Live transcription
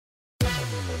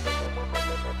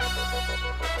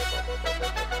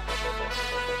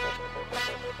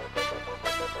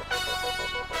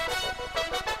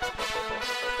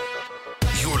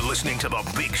listening to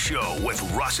The Big Show with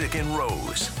Russick and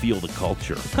Rose. Feel the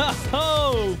culture.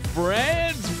 Oh,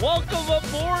 friends, welcome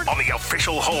aboard. On the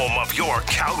official home of your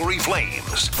Calgary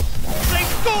Flames. They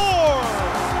score!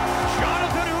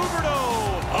 Jonathan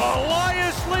Huberdeau,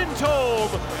 Elias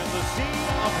Lindholm, and the scene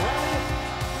of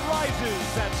rally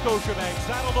rises at Scotiabank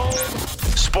Saddledome.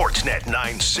 Sportsnet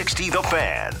 960 The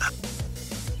Fan.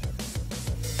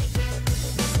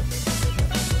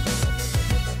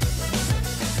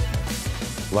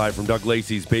 Live from Doug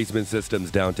Lacey's Basement Systems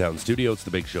downtown studio, it's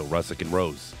The Big Show, Russick and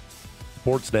Rose.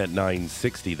 Sportsnet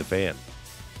 960, The Fan.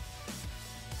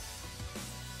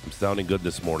 I'm sounding good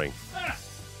this morning.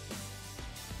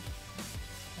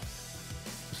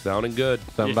 Sounding good.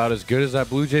 Sound about as good as that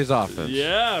Blue Jays offense.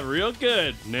 Yeah, real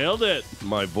good. Nailed it.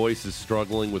 My voice is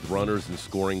struggling with runners in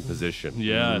scoring position.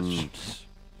 Yeah,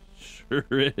 sure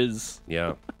is.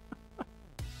 Yeah.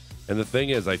 And the thing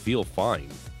is, I feel fine.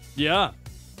 Yeah.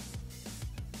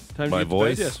 Time My to get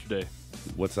voice? to bed yesterday.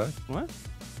 What's that? What?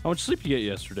 How much sleep you get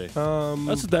yesterday?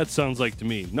 That's what that sounds like to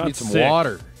me. Not Need some sick.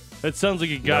 water. That sounds like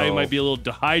a guy who No. might be a little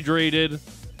dehydrated.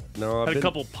 No, Had a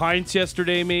couple pints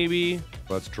yesterday, maybe.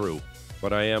 That's true.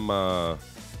 But I am a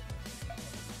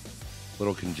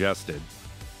little congested.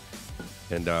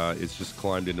 And it's just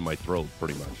climbed into my throat,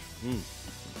 pretty much.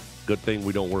 Good thing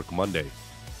we don't work Monday.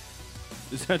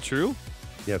 Is that true?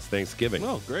 Yeah, it's Thanksgiving.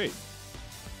 Oh, great.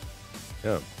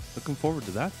 Yeah. Looking forward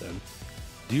to that then.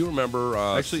 Do you remember...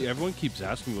 Actually, everyone keeps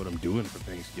asking me what I'm doing for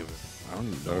Thanksgiving. I don't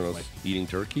even know. Eating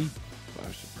turkey?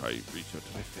 I should probably reach out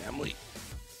to my family,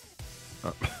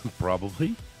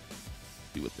 Probably.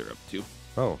 see what they're up to.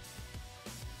 Oh.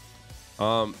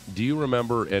 Do you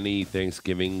remember any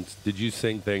Thanksgiving... Did you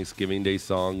sing Thanksgiving Day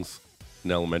songs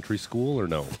in elementary school or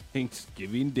no?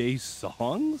 Thanksgiving Day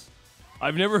songs?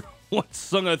 I've never once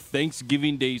sung a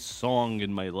Thanksgiving Day song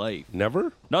in my life.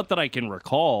 Never? Not that I can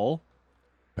recall.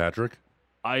 Patrick?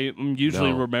 I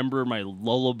usually No. remember my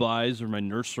lullabies or my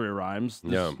nursery rhymes.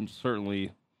 This Yeah.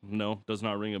 certainly, does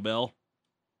not ring a bell.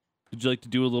 Would you like to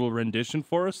do a little rendition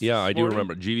for us? Yeah, this I do morning?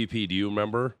 remember. GVP, do you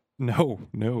remember? No,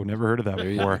 never heard of that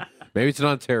before. Maybe it's an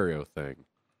Ontario thing.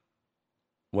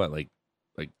 What, like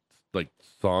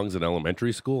songs in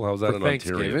elementary school? How's that For an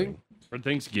Ontario Thanksgiving? thing? For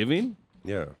Thanksgiving?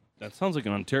 Yeah. That sounds like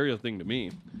an Ontario thing to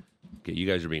me. Okay, you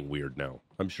guys are being weird now.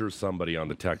 I'm sure somebody on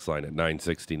the text line at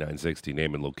 960,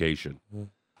 name and location,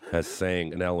 has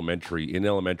sang in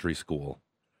elementary school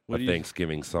What a do you-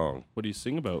 Thanksgiving song. What do you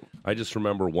sing about? I just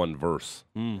remember one verse.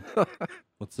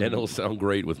 What's And it'll sound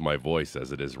great with my voice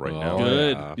as it is right now. Oh,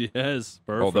 Good. yeah. Yes.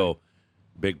 Perfect. Although,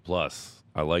 big plus,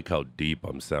 I like how deep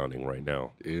I'm sounding right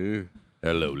now. Ew.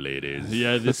 Hello, ladies.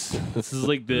 Yeah, this is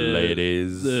like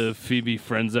Ladies. the Phoebe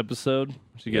Friends episode.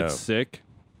 She gets Yeah. sick.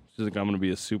 She's like, I'm going to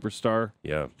be a superstar.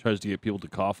 Yeah, Tries to get people to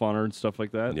cough on her and stuff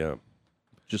like that. yeah.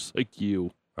 Just like you.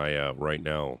 I right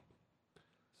now.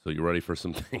 So you ready for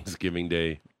some Thanksgiving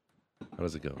Day? How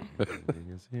does it go?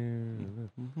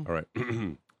 All right. Let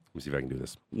me see if I can do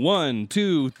this. 1,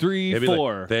 2, 3, Maybe like,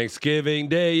 4. Thanksgiving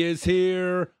Day is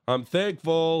here. I'm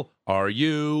thankful. Are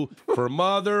you? For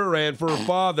mother and for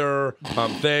father.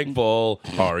 I'm thankful.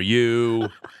 Are you?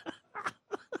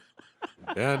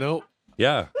 Yeah, nope.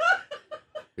 Yeah.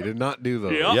 We did not do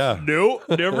those. Yeah. Nope.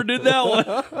 Never did that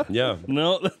one. Yeah.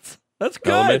 No, that's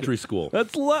good. Elementary school.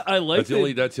 I like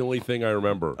That's the only thing I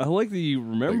remember. I like that you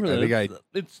remember I that. think I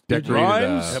it's decorated,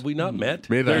 rhymes. Have we not met?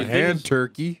 Made There a are hand things-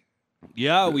 turkey.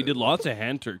 Yeah, we did lots of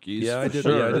hand turkeys. Yeah, I for did.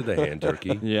 Sure. Yeah, I did the hand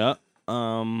turkey. Yeah.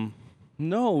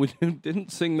 No, we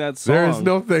didn't sing that song. There is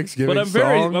no Thanksgiving But I'm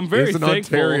very- song. I'm very It's an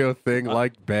thankful. Ontario thing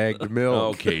like bagged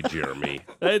milk. Okay, Jeremy.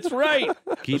 That's right.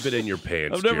 Keep it in your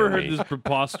pants, I've never Jeremy. heard this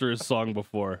preposterous song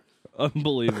before.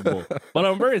 Unbelievable. But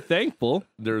I'm very thankful.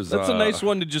 There's That's a nice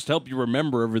one to just help you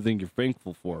remember everything you're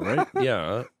thankful for, right?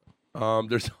 Yeah.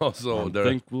 There's also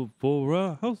Thankful for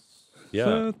a house.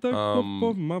 Yeah,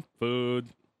 Thankful for my food.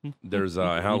 there's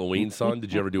a Halloween song.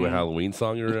 Did you ever do a Halloween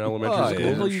song in elementary Oh, school?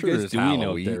 yeah. What are you sure guys there's doing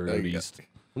Halloween. out there at Like, least?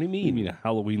 What do you You mean? mean a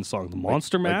Halloween song? The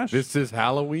Monster Like, Mash? this is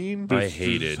Halloween? I This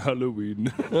hate is it.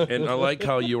 Halloween. And I like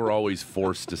how you were always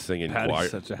forced to sing in Patty's choir.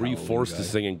 such a Were you Halloween forced guy. to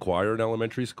sing in choir in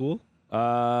elementary school?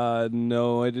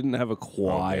 No, I didn't have a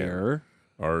choir.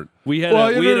 Or We had Well,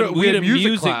 a, we no, had no, a, no, we had a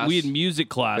music class. we had music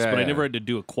class, Yeah, but I yeah. never had to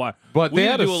do a choir. But we they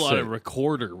had had to do a a lot of sing.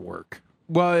 recorder work.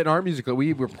 Well, in our musical,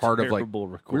 we were part of like Terrible we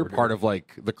were recorder. part of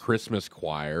like the Christmas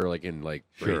choir, like in like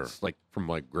Sure. grades, like from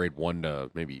like grade 1 to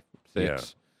maybe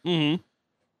 6. Mm-hmm.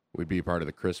 We'd be part of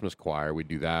the Christmas choir. We'd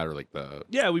do that, or like the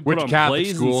Yeah, we put went to on Catholic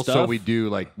plays school, and stuff. so we do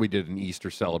like we did an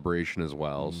Easter celebration as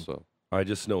well. So I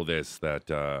just know this, that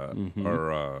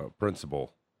our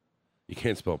principal, you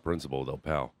can't spell principal though,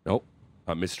 pal. nope.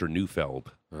 Mr.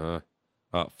 Neufeld.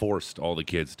 forced all the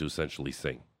kids to essentially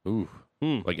sing. Ooh,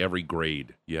 Like every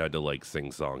grade, you had to like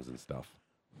sing songs and stuff.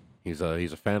 he's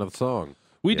a fan of the song.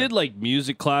 We Yeah. did like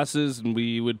music classes, and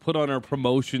we would put on our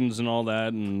promotions and all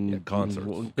that, and Yeah,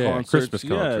 concerts. Christmas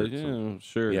concerts. Yeah,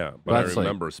 sure. Yeah, but I That's like-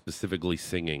 remember specifically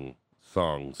singing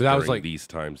songs So that was during like- these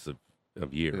times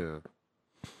of year.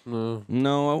 No.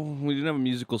 No, we didn't have a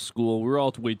musical school. We were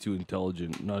all way too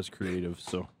intelligent, not as creative,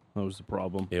 so that was the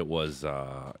problem. It was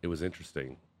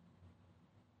interesting.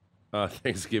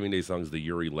 Thanksgiving Day songs, the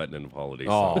Yuri Letnin holiday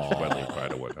songs. Aw. Wetley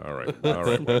kind of went. All right,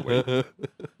 Wetley.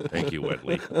 Thank you,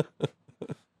 Wetley.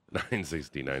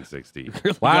 960.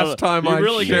 Last time I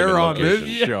really share gave it on this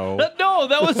location. show. No,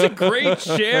 that was a great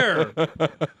share.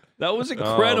 That was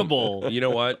incredible. You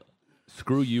know what?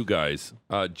 Screw you guys.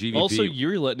 GVP. Also,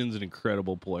 Yuri Letnin's an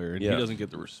incredible player, and Yeah. he doesn't get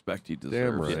the respect he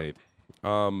deserves. Damn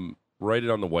right. Write it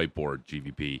on the whiteboard,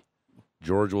 GVP.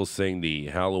 George will sing the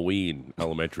Halloween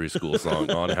elementary school song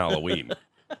on Halloween.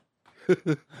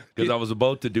 Because I was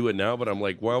about to do it now, but I'm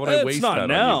like, why would I It's waste not that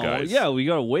now. on you guys? Yeah, we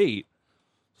gotta wait.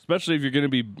 Especially if you're gonna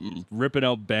be ripping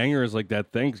out bangers like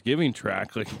that Thanksgiving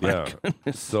track. Like, my Yeah.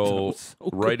 goodness, So, that was so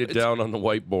write it good. down on the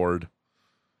whiteboard.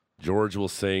 George will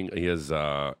sing his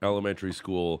elementary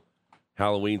school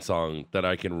Halloween song that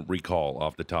I can recall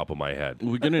off the top of my head.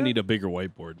 We're gonna need a bigger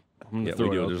whiteboard. I'm gonna Yeah, throw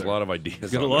we it do. out There's there. a lot of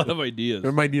ideas. Got a on lot there. of ideas.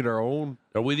 We might need our own.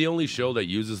 Are we the only show that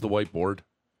uses the whiteboard?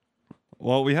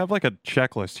 Well, we have like a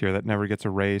checklist here that never gets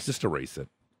erased. Just erase it.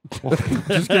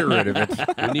 Just get rid of it.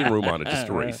 We need room on it. Just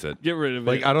erase it. Get rid of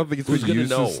Like it. I don't think it's Who's been gonna used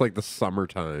know? since like the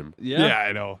summertime. Yeah.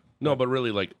 I know. No, but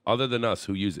really, like, other than us,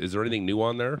 who use? Is there anything new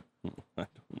on there?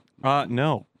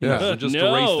 No. Yeah. So just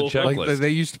No. erase the checklist. Like they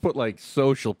used to put like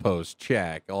social posts,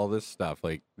 check, all this stuff.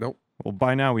 Like nope. Well,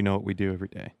 by now we know what we do every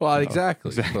day. Well, So, exactly.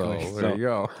 Exactly. So there you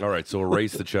go. All right, so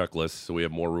erase the checklist so we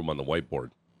have more room on the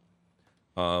whiteboard.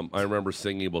 I remember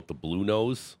singing about the blue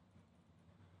nose.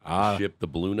 Ah, Ship the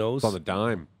blue nose. it's on the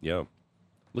dime. Yeah.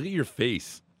 Look at your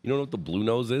face. You don't know what the blue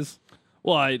nose is?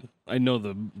 Well, I know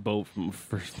the boat from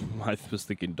first. I was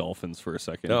thinking dolphins for a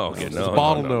second. Oh, okay, I was, no.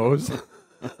 Bottlenose.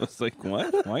 I was like,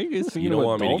 what? Why are you guys You thinking don't about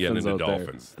want me to get dolphins into out there?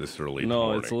 dolphins this early in the No,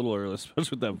 morning. it's a little early, especially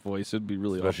with that voice. It'd be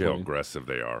really Especially how off-putting. aggressive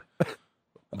they are.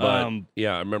 But, Um,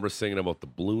 yeah, I remember singing about the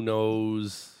blue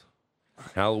nose.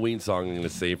 Halloween song I'm going to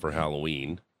say for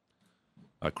Halloween.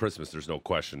 Christmas, there's no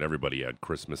question. Everybody had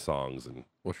Christmas songs and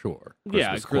Well, sure. yeah,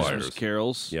 Christmas Christmas choirs.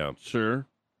 carols. Yeah. Sure.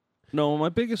 No, my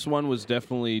biggest one was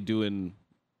definitely doing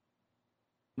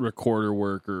recorder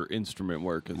work or instrument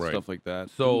work and Right. stuff like that.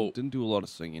 So- didn't do a lot of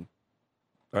singing.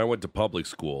 I went to public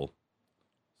school.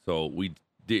 So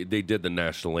they did the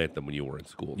national anthem when you were in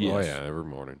school. Yes. Oh yeah, every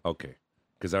morning. Okay.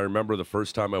 Because I remember the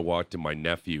first time I walked in my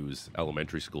nephew's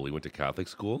elementary school, he went to Catholic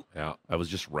school. Yeah. I was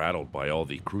just rattled by all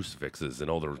the crucifixes and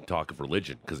all the talk of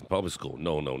religion. Because in public school,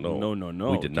 no. No.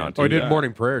 We did not Can't do Oh, I do did that.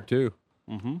 morning prayer too.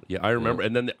 Mm-hmm. Yeah, I remember.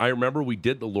 And then I remember we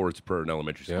did the Lord's Prayer in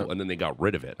elementary school, Yeah. and then they got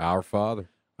rid of it. Our Father.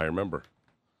 I remember.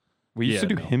 We used Yeah,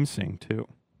 to do no. hymn sing too.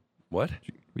 What?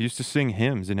 We used to sing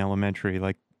hymns in elementary.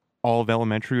 Like all of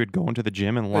elementary would go into the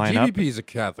gym and line up. GVP is a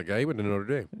Catholic guy. He went to Notre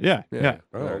Dame. Yeah, yeah.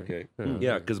 Oh, okay.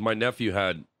 Yeah, because my nephew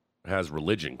has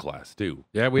religion class too.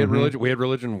 Yeah, we had Mhm. religion. We had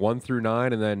religion 1 through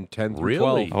 9, and then 10 through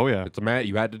Really? 12. Oh yeah. It's a mat.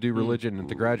 You had to do religion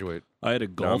to graduate. I had a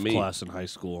golf me. class in high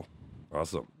school.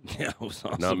 Awesome. Yeah, it was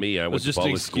awesome. Not me. I It went was to just an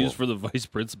public excuse school. for the vice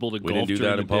principal to We golf didn't do during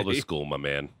that in the public day. school, my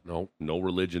man. No, No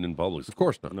religion in public of school.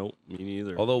 course not. Nope, me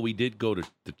neither. Although we did go to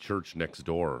the church next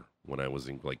door when I was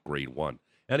in like grade 1.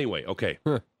 Anyway, okay.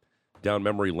 Huh. Down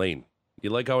memory lane. You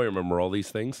like how I remember all these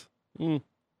things? Mm.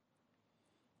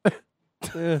 All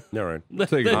right.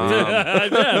 Take it.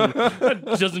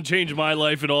 That doesn't change my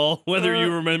life at all, whether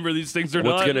you remember these things or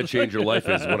What's not. going to change your life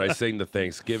is when I sing the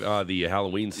the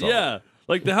Halloween song. Yeah,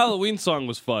 like the Halloween song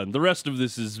was fun. The rest of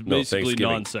this is basically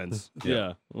Thanksgiving. nonsense.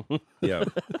 Yeah. Yeah. Yeah.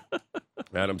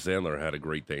 Adam Sandler had a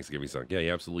great Thanksgiving song. Yeah, he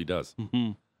absolutely does.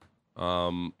 Mhm.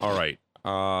 All right.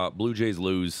 Blue Jays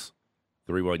lose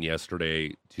 3-1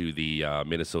 yesterday to the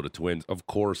Minnesota Twins. Of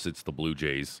course, it's the Blue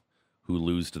Jays who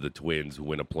lose to the Twins, who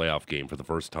win a playoff game for the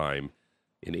first time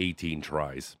in 18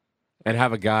 tries. And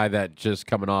have a guy that just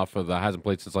coming off of hasn't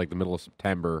played since like the middle of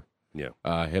September. Yeah.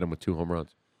 Hit him with 2 home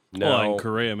runs. Now, and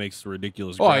Correa makes the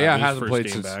ridiculous. Oh grab yeah, his hasn't first played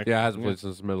game since. back. Yeah, hasn't played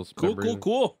since the middle of Cool, September.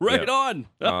 cool. Right Yeah.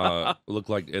 on. looked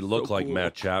like cool.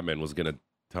 Matt Chapman was going to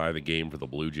tie the game for the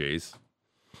Blue Jays.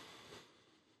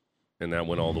 And that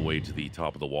went all the way to the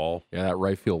top of the wall. Yeah, that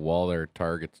right field wall there,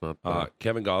 target's not.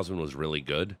 Kevin Gausman was really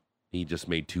good. He just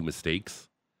made 2 mistakes.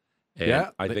 And Yeah,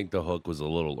 I think the hook was a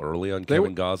little early on They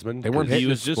Kevin Gausman. they weren't 'cause- He hitting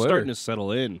was his just splitter. starting to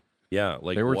settle in. Yeah,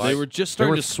 like They were- why- They were just They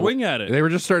starting were to swing at it. They were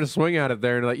just starting to swing at it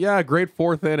there, and like, yeah, great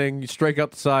 4th inning. You strike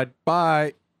out the side.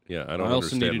 Bye. Yeah, I don't I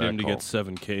also understand needed that him to call. get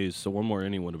 7 Ks, so one more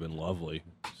inning would have been lovely.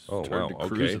 Oh, It's hard wow, to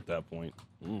cruise okay. at that point.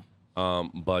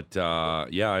 But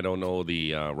yeah, I don't know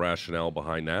the rationale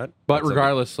behind that. But That's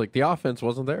regardless, like the offense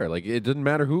wasn't there. Like it didn't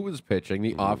matter who was pitching.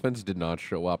 Mm-hmm. The offense did not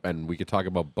show up. And we could talk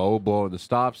about Bo blowing the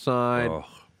stop sign.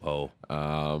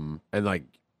 And like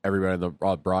everybody in the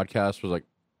broadcast was like,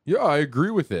 "Yeah, I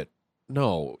agree with it."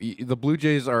 No, the Blue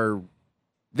Jays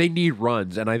they need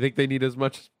runs, and I think they need as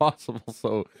much as possible.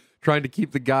 So trying to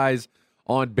keep the guys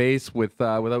on base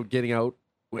without getting out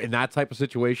in that type of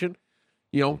situation.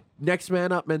 Next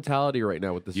man up mentality right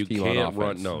now with this you team on can't offense.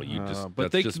 run. No, you just.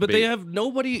 But that's just they have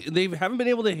nobody. They haven't been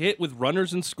able to hit with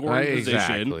runners in scoring position.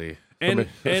 Exactly. And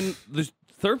the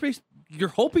third base, you're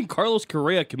hoping Carlos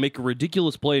Correa can make a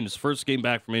ridiculous play in his first game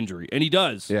back from injury, and he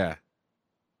does. Yeah.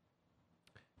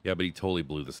 Yeah, but he totally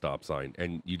blew the stop sign,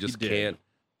 and you just He did. can't.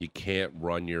 You can't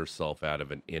run yourself out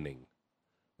of an inning.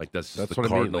 Like that's That's the what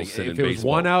I mean. Cardinals Like, sin if in it was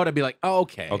baseball. one out, I'd be like, oh,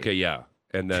 okay. Okay, yeah,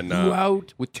 and then Two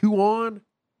out with 2 on.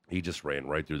 he just ran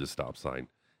right through the stop sign,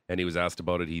 and he was asked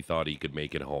about it. He thought he could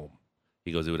make it home.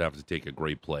 He goes, it would have to take a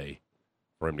great play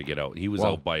for him to get out. He was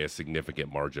Well, out by a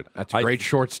significant margin. That's a great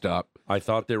shortstop. I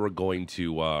thought they were going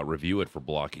to review it for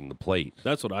blocking the plate.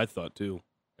 That's what I thought too.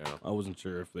 Yeah. I wasn't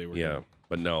sure if they were. Yeah,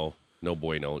 but no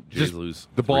bueno. Jays Just lose.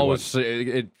 The ball 3-1. was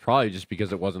it probably just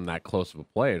because it wasn't that close of a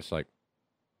play. It's like,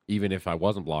 even if I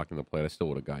wasn't blocking the plate, I still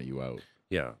would have got you out.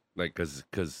 Yeah, like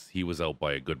because he was out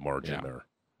by a good margin Yeah.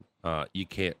 there.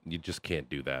 You just can't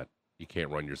do that. You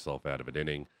can't run yourself out of an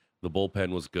inning. The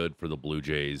bullpen was good for the Blue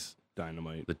Jays.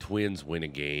 Dynamite. The Twins win a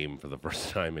game for the first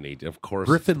time in 8. Of course,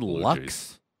 Griffin it's the Blue Lux,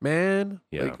 Jays. man.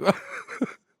 Yeah. Like,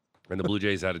 And the Blue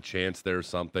Jays had a chance there.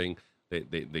 Something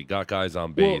they got guys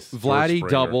on base. well, George Vladdy Springer.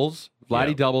 doubles. Vladdy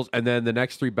Yeah. doubles, and then the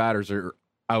next 3 batters are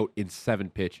out in 7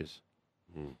 pitches.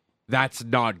 Mhm. That's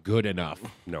not good enough.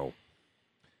 No,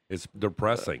 it's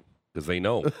depressing because they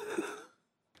know.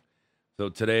 So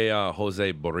today,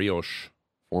 Jose Barrios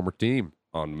Former team.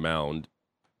 on mound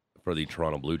for the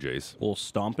Toronto Blue Jays. Little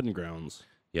stomping grounds.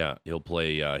 Yeah, he'll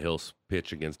play. He'll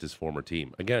pitch against his former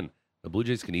team again. The Blue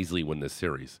Jays can easily win this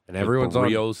series, And everyone's on-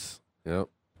 Barrios Yep.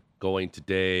 going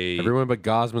today. Everyone but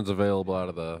Gosman's available out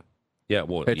of the yeah,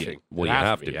 well, pitching. Yeah, well, It you has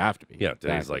have to to. be. You have to be. Yeah,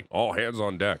 today's Exactly. like all hands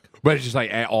on deck. But it's just like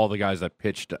all the guys that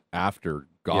pitched after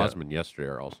Gosman yesterday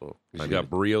are also. You got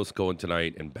Barrios going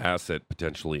tonight and Bassett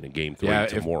potentially in a game 3 yeah,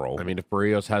 tomorrow. if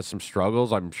Barrios has some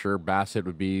struggles, I'm sure Bassett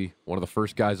would be one of the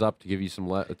first guys up to give you some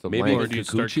Maybe Or length. do you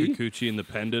start Kikuchi? Kikuchi in the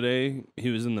pen today? He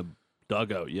was in the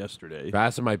dugout yesterday.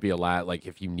 Bassett might be a lot like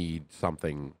if you need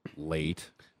something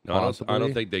late. No, I possibly.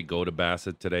 don't think they go to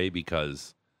Bassett today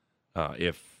because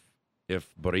if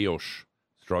Barrios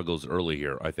struggles early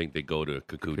here, I think they go to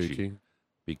Kikuchi.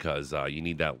 Because you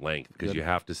need that length because you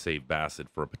have to save Bassett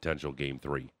for a potential game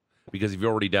 3. Because if you're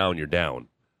already down, you're down.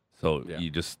 So Yeah.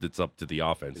 it's up to the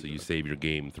offense. So you save your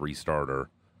game 3 starter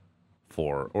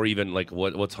for, or even like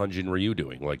what's Hyun-Jin Ryu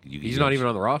doing? Like He's not even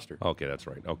on the roster. Okay, that's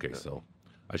right. Okay, so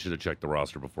I should have checked the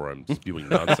roster before I'm spewing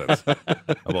nonsense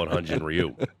about Hyun-Jin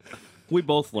Ryu. We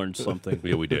both learned something.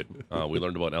 Yeah, we did. We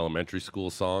learned about elementary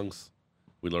school songs.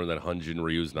 We learned that Hyun-Jin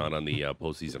Ryu's not on the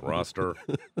postseason roster.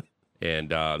 And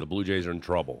the Blue Jays are in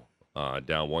trouble.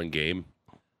 Down 1 game.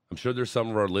 I'm sure there's some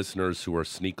of our listeners who are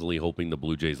sneakily hoping the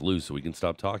Blue Jays lose so we can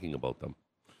stop talking about them.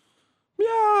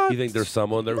 Yeah. You think there's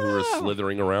someone there who are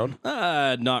slithering around?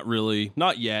 Not really.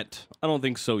 Not yet. I don't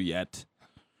think so yet.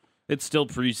 It's still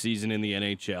preseason in the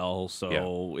NHL,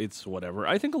 so it's whatever.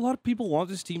 I think a lot of people want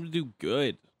this team to do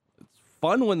good. It's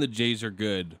fun when the Jays are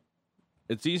good.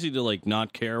 It's easy to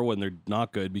not care when they're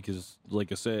not good because,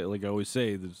 like I always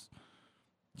say,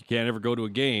 you can't ever go to a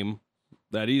game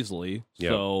that easily. Yeah.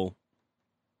 So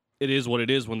it is what it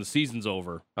is when the season's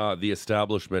over. The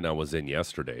establishment I was in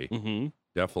yesterday, Mm-hmm.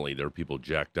 definitely there were people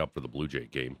jacked up for the Blue Jay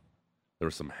game. There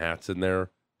were some hats in there,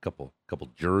 couple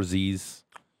jerseys.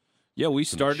 Yeah, we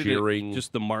Some started cheering. at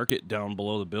just the market down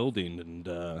below the building, and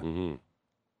Mm-hmm.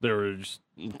 there were just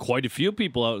quite a few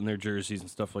people out in their jerseys and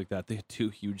stuff like that. They had 2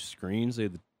 huge screens. They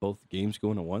had both games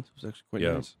going at once. It was actually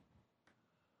quite nice.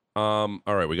 All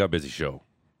right, we got a busy show.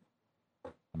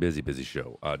 Busy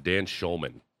show. Dan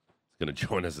Schulman is going to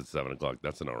join us at 7 o'clock.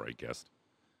 That's an all right guest.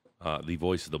 The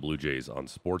voice of the Blue Jays on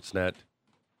Sportsnet.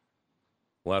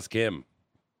 We'll ask him.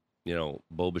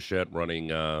 Bo Bichette running,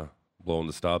 blowing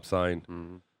the stop sign.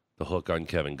 Mm-hmm. The hook on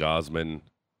Kevin Gosman.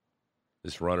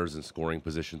 This runners in scoring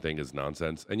position thing is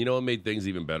nonsense. And you know what made things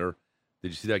even better? Did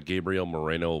you see that Gabriel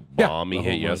Moreno bomb he the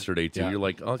hit home run. yesterday too? Yeah. You're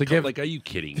like, oh, To give- are you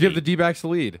kidding To me? give the D-backs the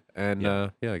lead. And, Yeah.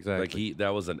 exactly. Like that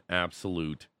was an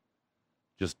absolute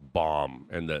just bomb,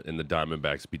 and the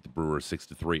Diamondbacks beat the Brewers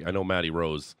 6-3. I know Matty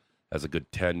Rose has a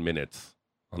good 10 minutes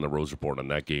on the Rose Report on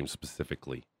that game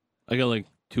specifically? I got like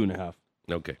 2.5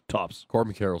 Okay. tops.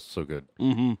 Corbin Carroll's so good.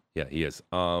 Mm-hmm. Yeah, he is.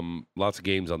 Lots of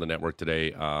games on the network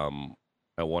today.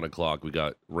 At 1 o'clock, we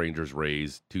got Rangers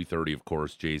Rays. 2:30, of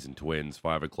course, Jays and Twins.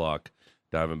 5 o'clock,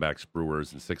 Diamondbacks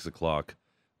Brewers. And 6 o'clock,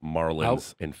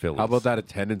 Marlins and Phillies. How about that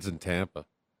attendance in Tampa?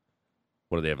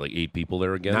 What do they have, like 8 people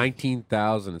there again?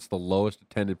 19,000. It's the lowest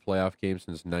attended playoff game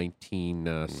since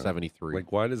 1973.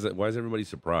 Like, why is everybody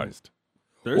surprised?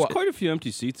 There's quite a few empty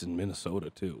seats in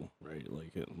Minnesota too, right?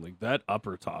 Like that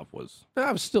upper top was.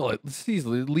 I was still at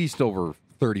least over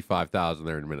 35,000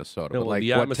 there in Minnesota. Yeah, but well, like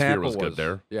the what atmosphere Tampa was good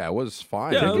there. Yeah, it was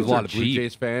fine. Yeah, There was a lot of cheap. Blue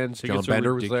Jays fans. Tickets John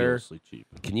Bender are was there. ridiculously cheap.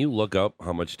 Can you look up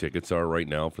how much tickets are right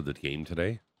now for the game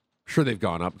today? Sure, they've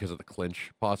gone up because of the clinch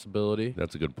possibility.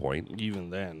 That's a good point. Even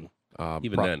then,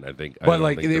 Then, I think. But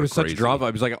like it was such a drama.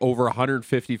 It was like over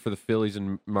 150 for the Phillies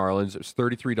and Marlins. It was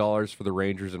 $33 for the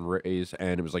Rangers and Rays,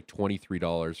 and it was like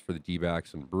 $23 for the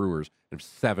D-backs and Brewers, and it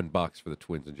was $7 for the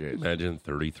Twins and Jays. Imagine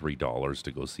 $33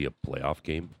 to go see a playoff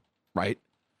game. Right?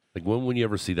 Like, when would you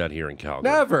ever see that here in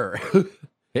Calgary? Never.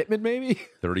 Hitman, maybe.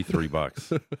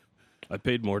 $33. I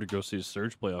paid more to go see a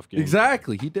Surge playoff game.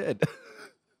 Exactly, he did.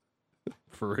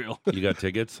 For real. You got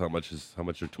tickets? How much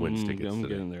are Twins tickets I'm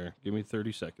today? getting there. Give me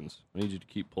 30 seconds. I need you to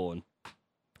keep pulling.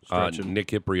 Nick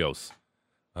Kiprios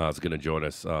is going to join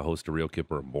us, host of Real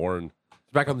Kipper and Born.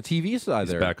 It's back on the TV side He's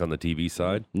there. back on the TV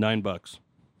side. $9.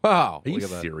 Wow. Are you look at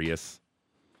that. serious?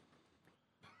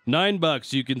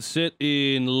 $9. You can sit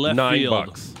in left field.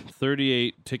 $9.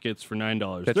 38 tickets for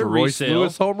 $9. That's They're a Royce resale.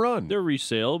 Lewis home run. They're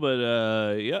resale, but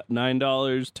yeah,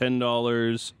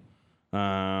 $9,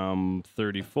 $10,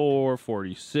 34,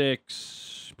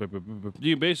 46.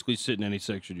 You can basically sit in any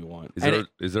section you want.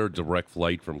 Is there a direct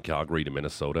flight from Calgary to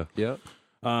Minnesota? Yeah.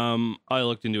 I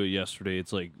looked into it yesterday.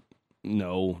 It's like,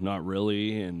 no, not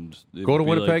really. And it Go to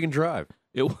would be Winnipeg like, and drive.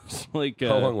 it was like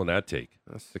How long will that take?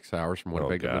 That's 6 hours from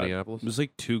Winnipeg to God. Minneapolis. it was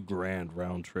like $2,000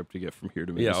 round trip to get from here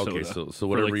to Yeah, Minnesota. okay. So for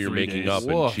whatever like you're 3 making days. up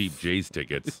in Woof. cheap Jays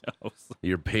tickets, I was like,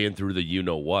 you're paying through the you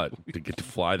know what to get to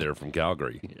fly there from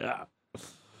Calgary. yeah.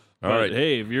 All But, right.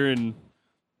 hey, if you're in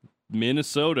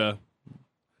Minnesota,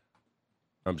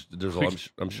 I'm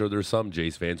sure there's some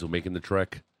Jays fans who are making the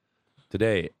trek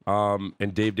today.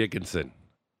 And Dave Dickinson.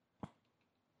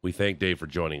 We thank Dave for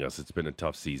joining us. It's been a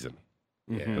tough season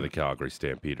for the Calgary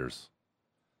Stampeders.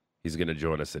 He's going to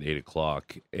join us at 8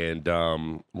 o'clock. And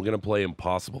we're going to play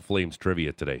Impossible Flames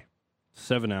trivia today.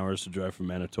 7 hours to drive from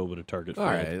Manitoba to Target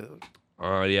Field.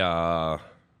 All right. Yeah.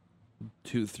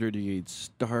 2:38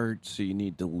 start, so you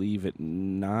need to leave at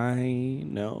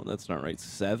 9. No, that's not right.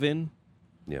 7.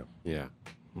 Yeah. Yeah.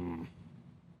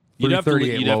 You'd have, to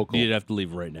 38 leave, local. you'd have to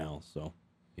leave right now. So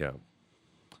Yeah.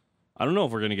 I don't know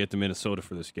if we're gonna get to Minnesota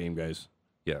for this game, guys.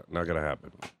 Yeah. Not going to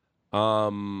happen.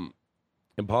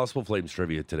 Impossible Flames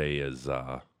trivia today is,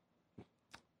 I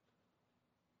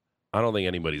don't think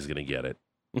anybody's going to get it.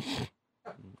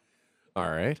 All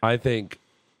right. I think,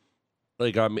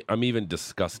 like, I'm even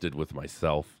disgusted with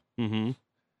myself Mm-hmm.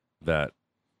 that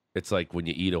it's like when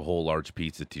you eat a whole large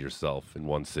pizza to yourself in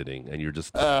one sitting and you're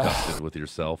just disgusted with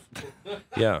yourself.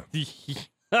 Yeah.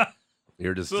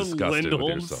 You're just disgusted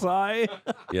with yourself. sigh.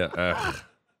 Yeah.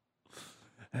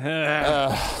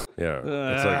 Yeah.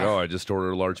 It's like, oh, I just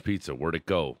ordered a large pizza. Where'd it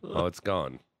go? Oh, it's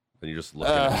gone. And you're just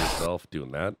looking at yourself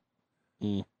doing that.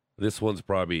 Mm. This one's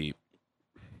probably,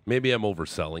 maybe I'm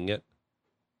overselling it.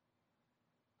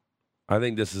 I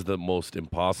think this is the most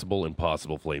impossible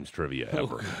Flames trivia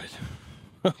ever. Oh, good.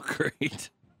 Oh, great.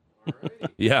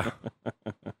 Yeah.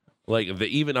 Like,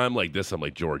 even I'm like this, I'm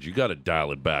like, George, you got to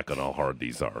dial it back on how hard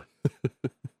these are.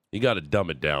 You got to dumb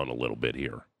it down a little bit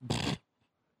here. This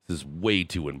is way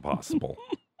too impossible.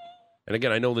 And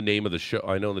again, I know the name of the show.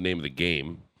 I know the name of the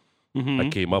game. I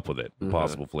came up with it.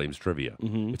 Impossible Flames trivia.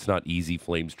 It's not easy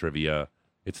Flames trivia.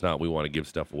 It's not we want to give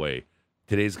stuff away.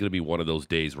 Today's going to be one of those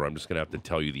days where I'm just going to have to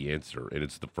tell you the answer. And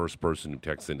it's the first person who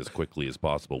texts in as quickly as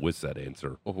possible with that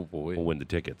answer Oh, boy. will win the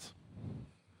tickets.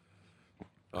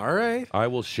 All right. I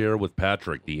will share with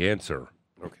Patrick the answer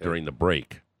during the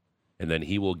break, and then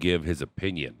he will give his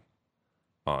opinion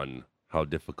on how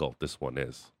difficult this one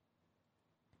is.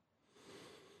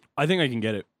 I think I can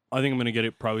get it. I think I'm going to get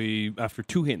it probably after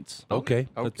 2 hints. Okay.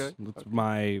 That's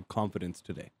my confidence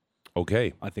today.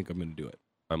 Okay. I think I'm going to do it.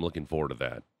 I'm looking forward to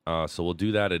that. So we'll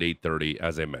do that at 8:30,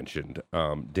 as I mentioned.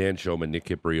 Dan Showman, Nick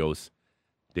Kiprios,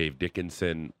 Dave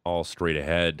Dickinson, all straight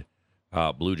ahead.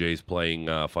 Blue Jays playing,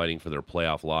 fighting for their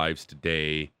playoff lives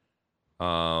today.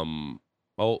 Oh,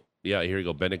 yeah, here you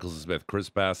go. Ben Nicholson-Smith. Chris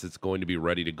Bassett's going to be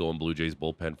ready to go in Blue Jays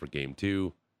bullpen for Game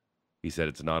 2. He said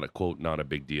it's not a, quote, not a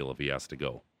big deal if he has to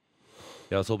go.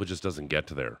 Yeah, let's hope it just doesn't get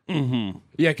to there. Mm-hmm.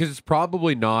 Yeah, because it's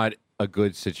probably not a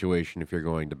good situation if you're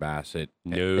going to Bassett.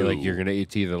 No. Like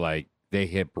it's either like they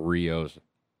hit Rios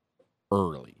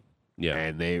early. Yeah.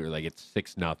 And they were like it's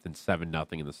 6-0,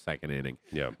 7-0 in the second inning.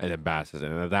 Yeah. And then Bassett.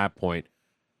 And at that point,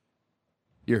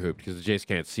 you're hooped because the Jays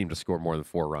can't seem to score more than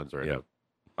 4 runs right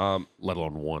now. Let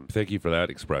alone 1. Thank you for that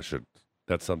expression.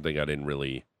 That's something I didn't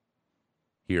really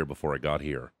hear before I got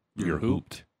here. You're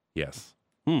hooped. Yes.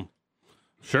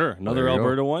 Sure. Another There you go.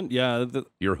 Alberta one. Yeah.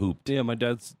 You're hooped. Yeah. My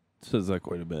dad says that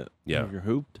quite a bit. Yeah. You're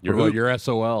hooped. You're What about hooped. your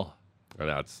SOL? And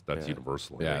that's Yeah.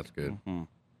 universal. I Yeah, think. it's good. Mhm.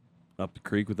 Up the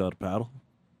creek without a paddle.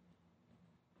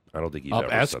 I don't think he's Up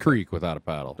ever S said that. Creek without a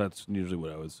paddle. That's usually what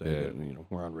I would say. Yeah.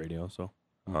 But, we're on radio, so.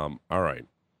 All right.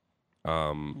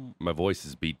 My voice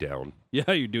is beat down,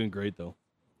 Yeah, you're doing great though.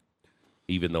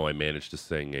 even though I managed to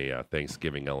sing a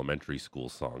Thanksgiving elementary school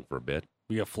song for a bit.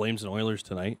 We got Flames and Oilers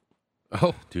tonight.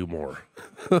 Oh, 2 more.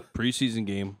 Preseason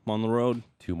game on the road.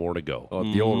 2 more to go.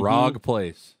 the old ROG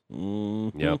place.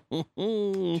 Yep.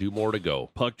 2 more to go.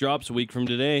 Puck drops a week from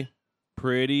today.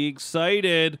 Pretty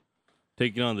excited.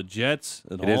 Taking on the Jets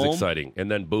at It home. is exciting. And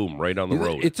then boom, right on the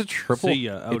road. It's a triple. See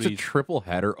ya, out It's a east. triple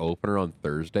header opener on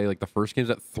Thursday. Like the first game's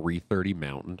at 3:30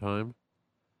 Mountain Time.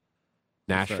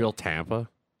 Nashville, Tampa,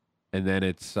 and then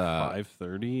it's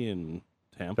 5:30 in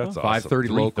Tampa. That's awesome. 5:30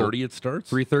 local. 3:30 it starts?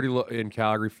 3:30 in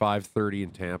Calgary, 5:30 in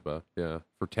Tampa. Yeah,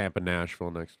 for Tampa, Nashville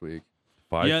next week.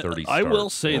 5:30 I will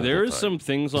start say local there is time. some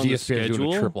things on the ESPN's doing a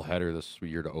schedule. triple header this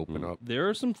year to open up. There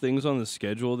are some things on the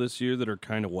schedule this year that are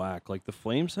kind of whack. Like the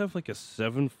Flames have like a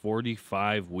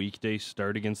 7:45 weekday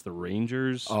start against the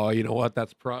Rangers. Oh, you know what?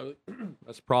 That's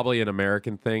probably an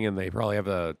American thing, and they probably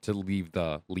have to leave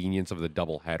the lenience of the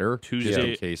double header just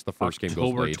Tuesday, in case the first game goes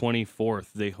October late.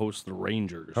 24th, they host the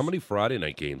Rangers. How many Friday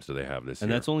night games do they have this And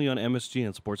year? that's only on MSG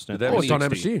and Sportsnet. Do they have Oh, it's on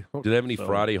 360. MSG. Oh, Do they have any So-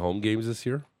 Friday home games this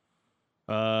year?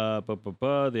 They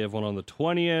have one on the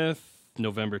 20th,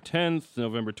 November 10th,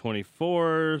 November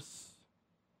 24th,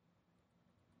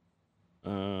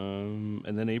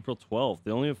 and then April 12th.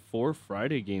 They only have 4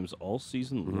 Friday games all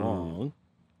season long.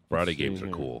 Friday Let's see games are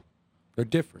here. cool. They're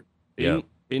different. Yeah.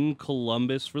 In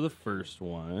Columbus for the first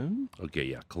one, Okay,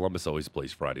 yeah. Columbus always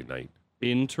plays Friday night.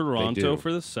 in Toronto do.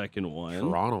 for the second one,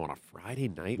 Toronto on a Friday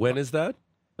night. When is that?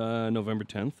 November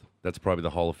 10th. That's probably the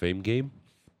Hall of Fame game.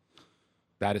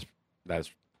 That is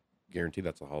guaranteed.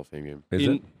 That's a Hall of Fame game Is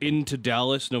it? Into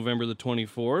Dallas, November the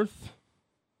 24th.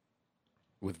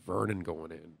 with Vernon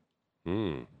going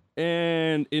in.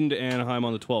 And into Anaheim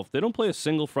on the 12th. They don't play a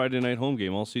single Friday night home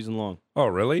game all season long. Oh,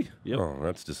 really? Yep. Oh,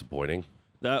 that's disappointing.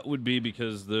 That would be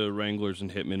because the Wranglers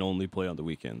and Hitmen only play on the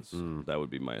weekends. That would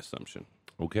be my assumption.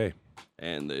 Okay.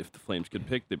 And if the Flames could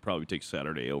pick, they'd probably take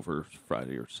Saturday over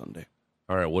Friday or Sunday.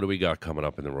 All right, what do we got coming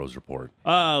up in the Rose Report?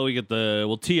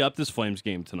 We'll tee up this Flames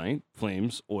game tonight.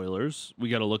 Flames, Oilers. We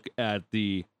got to look at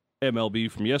the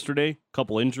MLB from yesterday.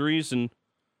 Couple injuries, and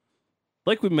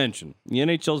like we mentioned, the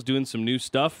NHL's doing some new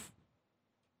stuff.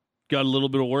 Got a little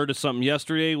bit of word of something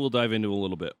yesterday. We'll dive into a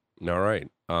little bit. All right.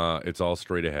 It's all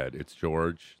straight ahead. It's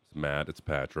George, it's Matt, it's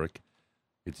Patrick,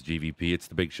 it's GVP, it's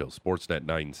the Big Show. Sportsnet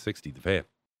 960, The Fan.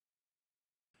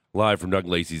 Live from Doug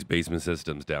Lacey's Basement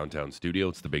Systems downtown studio,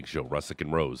 it's the Big Show, Russick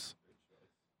and Rose.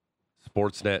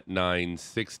 Sportsnet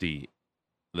 960,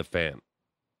 The Fan.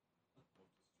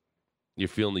 You're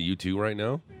feeling the U2 right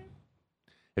now?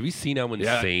 Have you seen how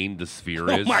insane the Sphere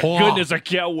is? Oh my goodness, I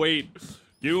can't wait.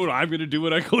 You know what I'm going to do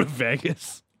when I go to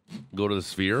Vegas? Go to the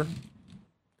Sphere?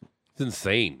 It's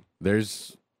insane.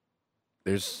 There's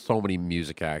so many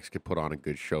music acts could put on a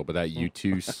good show, but that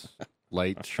U2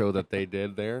 light show that they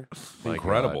did there, my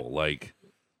Incredible. God. Like,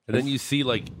 and then you see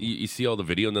like you see all the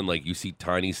video, and then like you see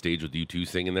tiny stage with U2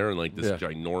 singing there, and like this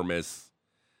ginormous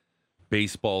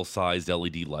baseball-sized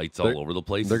LED lights all over the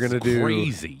place. They're gonna It's do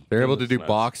crazy. They're able to That's do nuts.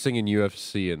 boxing and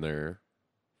UFC in there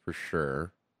for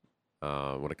sure.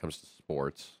 When it comes to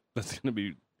sports, That's going to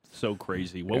be so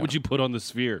crazy. What Yeah. would you put on the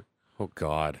Sphere? oh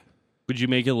God, Would you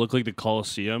make it look like the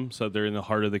Coliseum? So they're in the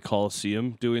heart of the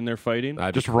Coliseum doing their fighting?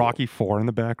 That'd be Just cool. Rocky 4 in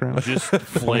the background. Just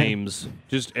flames.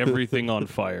 Just everything on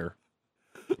fire.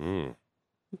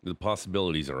 The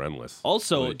possibilities are endless.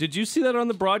 Also, did you see that on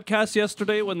the broadcast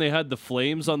yesterday when they had the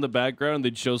flames on the background?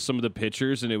 They'd show some of the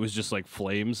pictures and it was just like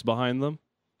flames behind them.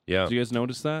 Yeah, Did you guys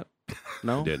notice that?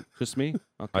 No? did. Just me?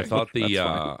 Okay. I thought That's the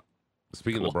fine.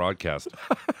 speaking of the broadcast,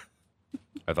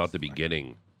 I thought the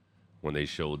beginning when they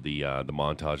showed the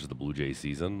montage of the Blue Jay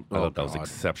season, I Oh, thought that was God.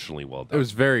 exceptionally well It done.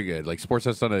 was very good. Like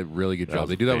Sportsnet's done a really good That job. was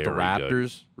They do that with the very good.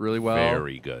 Raptors really well.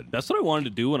 Very good. That's what I wanted to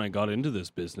do when I got into this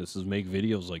business is make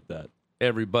videos like that.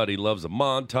 Everybody loves a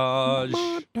montage.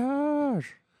 Montage.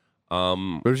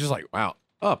 But it was just like, wow,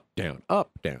 Up, down, up,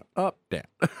 down, up,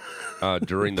 down.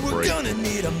 During the break. We're gonna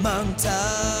need a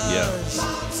montage. Yeah.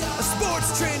 A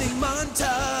sports training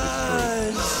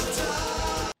montage.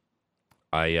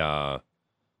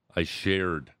 I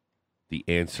shared the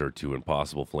answer to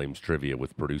Impossible Flames trivia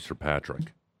with producer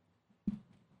Patrick.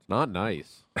 It's not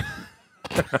nice.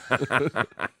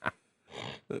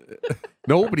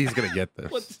 Nobody's gonna get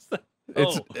this. What's that?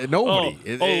 It's nobody.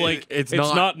 It's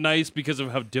not nice because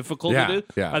of how difficult it is.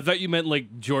 Yeah. I thought you meant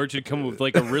like George had come up with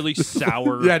like a really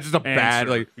sour. Yeah, just a bad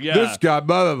answer. this guy.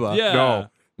 Blah blah blah. Yeah.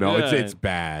 No, Yeah. it's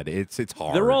bad. It's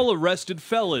hard. They're all arrested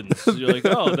felons. You're like,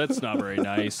 oh, that's not very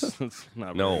nice. That's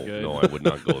not very good. No, I would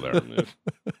not go there.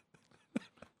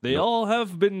 They all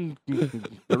have been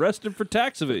arrested for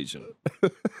tax evasion.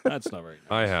 That's not very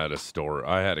nice.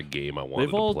 I had a game I wanted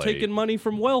They've all to play. taken money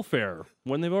from welfare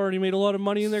when they've already made a lot of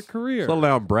money in their career. Slow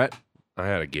down, Brett. I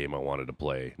had a game I wanted to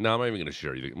play. No, I'm not even going to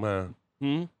share you.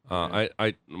 Hmm? I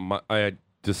had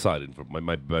decided for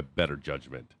my better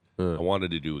judgment. I wanted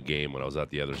to do a game when I was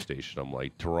at the other station. I'm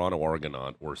like, Toronto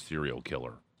Argonaut or Serial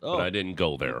Killer. Oh. But I didn't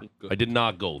go there. I did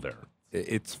not go there.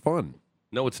 It's fun.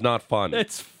 No, it's not fun.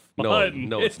 It's fun.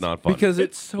 No, it's not fun. Because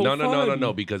it's so no,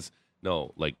 fun. because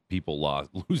like people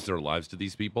lose their lives to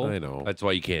these people. I know. That's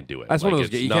why you can't do it. That's like, one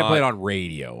of those. You can't play it on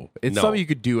radio. It's No. something you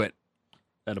could do it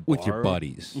At a with your bar.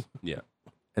 buddies, Yeah.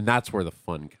 and that's where the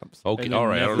fun comes. Okay. And All then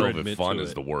right. I don't know never if admit fun to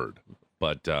is it. the word,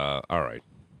 but all right.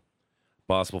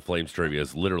 Possible Flames trivia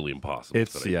is literally impossible.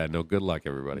 It's today. no good luck,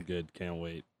 everybody. Good. Can't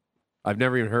wait. I've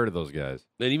never even heard of those guys.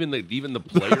 And even the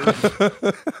players,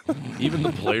 even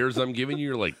the players I'm giving you,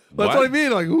 you're like, That's what I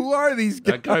mean. Like, who are these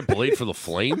guys? That guy played for the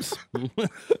Flames.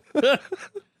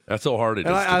 That's how hard it is.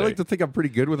 And I today. like to think I'm pretty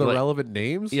good with Like- irrelevant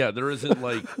names. Yeah, there isn't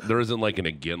like an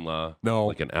Aginla, No.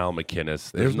 like an Al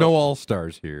McInnes. There's no all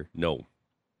stars here. no.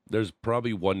 There's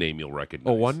probably one name you'll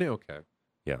recognize. Oh, one name. Okay.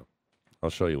 I'll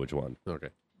show you which one. Okay.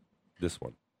 This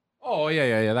one. Oh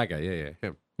yeah. That guy. Yeah.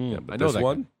 Him. Yeah, but I know this that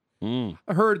one. Mm.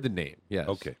 I heard the name. Yes.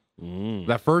 Okay. Mm.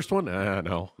 That first one.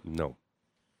 No. No.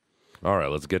 All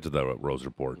right, let's get to the Rose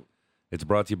Report. It's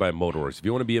brought to you by Motorworks. If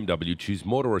you want a BMW, choose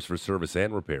Motorworks for service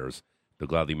and repairs. They'll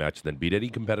gladly match then beat any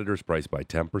competitor's price by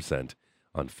 10%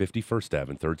 on 51st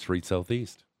Ave and 3rd Street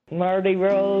Southeast. Marty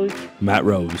Rose. Matt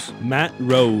Rose. Matt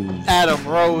Rose. Adam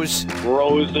Rose.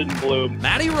 Rose and Bloom.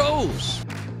 Matty Rose.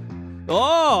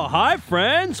 Oh, hi,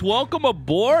 friends. Welcome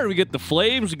aboard. We got the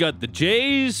Flames. We got the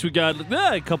Jays. We got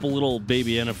a couple little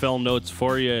baby NFL notes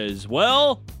for you as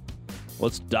well.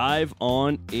 Let's dive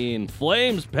on in.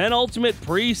 Flames' penultimate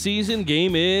preseason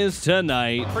game is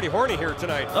tonight. Pretty horny here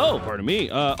tonight. Oh, pardon me.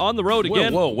 On the road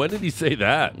again. Whoa, when did he say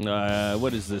that?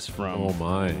 What is this from? Oh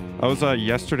my. That was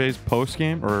yesterday's post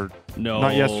game, or No,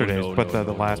 not yesterday's, no, but no,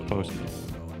 the no, last no, post. no.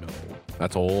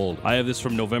 That's old. I have this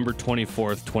from November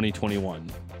 24th, 2021.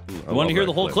 I You want love to hear that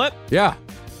the whole clip? Yeah.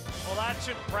 Well, that's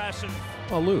impressive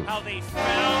Oh, Lou. how they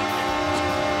found.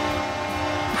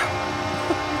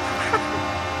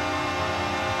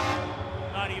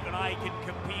 Not even I can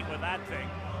compete with that thing.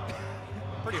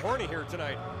 Pretty horny here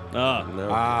tonight.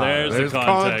 There's the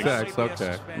context.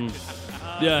 Okay.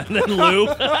 Yeah, and then Lou.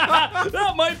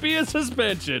 That might be a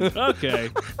suspension. Okay.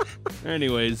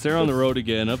 Anyways, they're on the road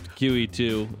again, up to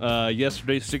QE2.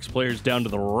 Yesterday, 6 players down to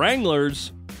the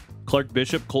Wranglers. Clark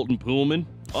Bishop, Colton Poolman,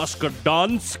 Oscar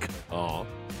Donsk. Oh.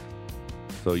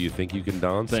 So you think you can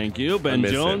dance? Thank you. I Ben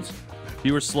miss Jones. him.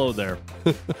 You were slow there.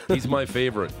 He's my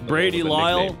favorite. Brady With a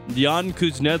Lyle, nickname. Jan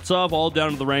Kuznetsov, all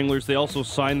down to the Wranglers. They also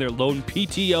signed their lone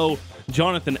PTO,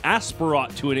 Jonathan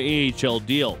Asperot, to an AHL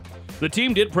deal. The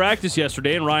team did practice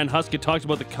yesterday, and Ryan Huskett talked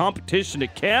about the competition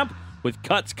at camp, with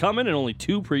cuts coming and only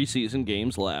 2 preseason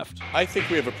games left. I think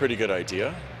we have a pretty good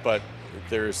idea, but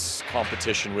there's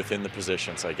competition within the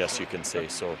positions, I guess you can say.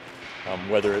 So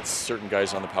whether it's certain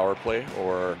guys on the power play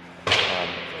or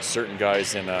certain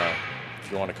guys in a,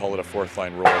 if you want to call it a fourth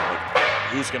line role, like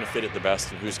who's going to fit it the best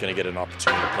and who's going to get an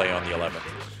opportunity to play on the 11th.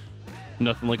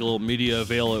 Nothing like a little media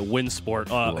avail at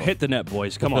Winsport. Hit the net,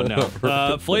 boys. Come on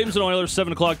now. Flames and Oilers,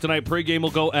 7 o'clock tonight. Pre-game will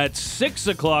go at 6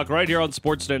 o'clock right here on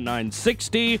Sportsnet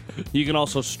 960. You can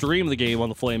also stream the game on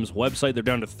the Flames website. They're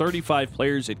down to 35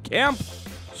 players at camp,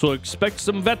 so expect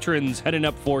some veterans heading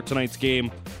up for tonight's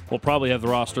game. We'll probably have the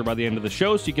roster by the end of the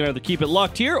show, so you can either keep it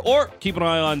locked here or keep an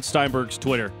eye on Steinberg's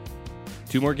Twitter.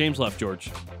 2 more games left, George.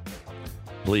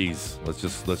 Please, let's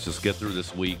just get through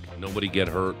this week. Nobody get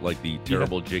hurt like the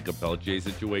terrible Jacob Pelletier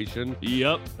situation.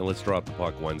 Yep. And let's drop the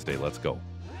puck Wednesday. Let's go.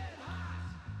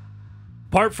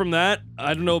 Apart from that,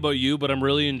 I don't know about you, but I'm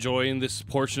really enjoying this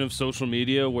portion of social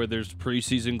media where there's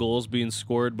preseason goals being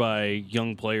scored by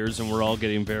young players, and we're all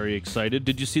getting very excited.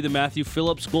 Did you see the Matthew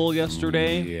Phillips goal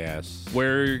yesterday? Yes.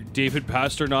 Where David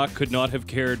Pasternak could not have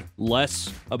cared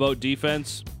less about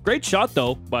defense. Great shot,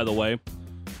 though, by the way.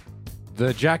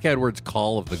 The Jack Edwards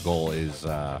call of the goal is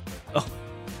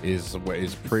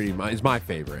my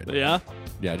favorite. Yeah?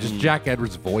 Yeah, just Jack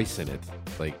Edwards' voice in it.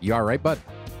 Like, you all right, bud?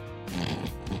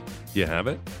 You have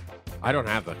it? I don't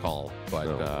have the call, but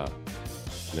No.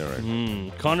 All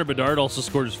right. Connor Bedard also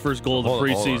scored his first goal of the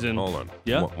preseason. Hold on.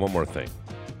 Yeah? One more thing.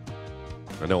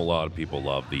 I know a lot of people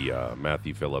love the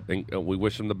Matthew Phillips, and we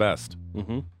wish him the best.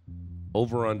 Mm-hmm.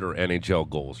 Over under NHL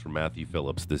goals for Matthew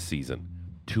Phillips this season,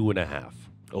 2.5.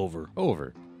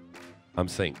 Over. I'm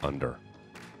saying under.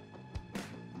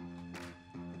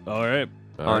 All right.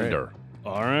 Under.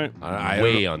 All right.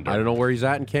 Way under. I don't know where he's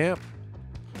at in camp.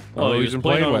 Well, he was been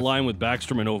playing on with. a line with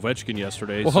Backstrom and Ovechkin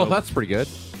yesterday. Well, so that's pretty good.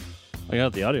 I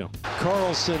got the audio.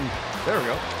 Carlson There we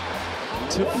go.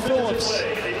 to Phillips.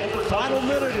 Final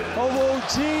minute of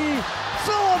OT.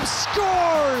 Phillips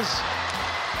scores!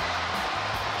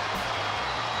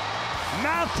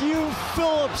 Matthew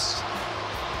Phillips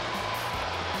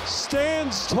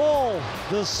stands tall,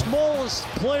 the smallest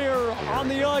player on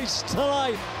the ice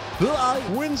tonight.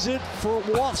 Wins it for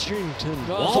Washington.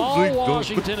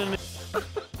 Washington.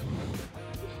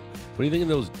 What do you think of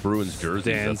those Bruins jerseys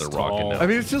Stands that they're rocking tall. now? I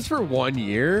mean, it's just for 1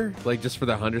 year, like just for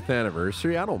the 100th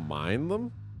anniversary. I don't mind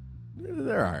them.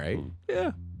 They're all right.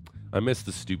 Yeah. I miss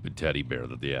the stupid teddy bear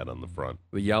that they had on the front.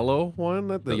 The yellow one,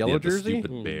 the yellow yeah, jersey. The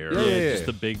stupid bear. Yeah. Just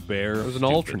a big bear. It was an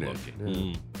Stupid alternate.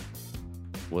 looking.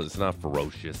 Well, it's not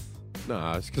ferocious.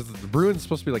 No, it's because the Bruins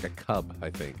supposed to be like a cub, I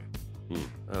think.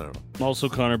 I don't know. Also,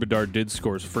 Connor Bedard did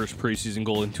score his first preseason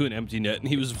goal into an empty net, and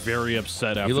he was very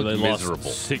upset after looked they miserable.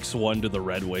 lost 6-1 to the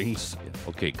Red Wings.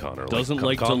 Okay, Connor. Doesn't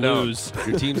like to calm down. lose.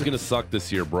 Your team's gonna suck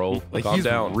this year, bro. Like calm he's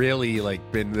down. really like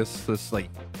been this like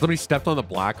somebody stepped on the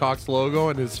Blackhawks logo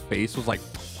and his face was like,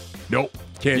 nope,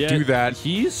 can't Yeah, do that.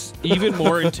 He's even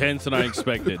more intense than I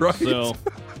expected. Right. So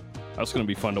that's going to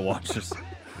be fun to watch.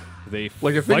 They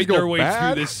Like, if fight things go their way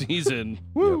bad- through this season.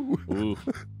 Woo. Ooh.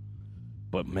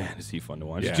 But man, is he fun to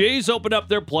watch. Yeah. Jays opened up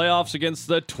their playoffs against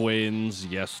the Twins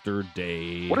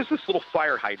yesterday. What is this little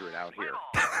fire hydrant out here?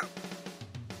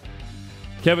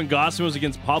 Kevin Gossman was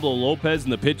against Pablo Lopez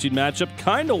in the pitching matchup.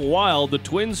 Kind of wild. The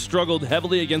Twins struggled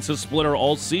heavily against a splitter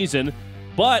all season,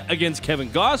 but against Kevin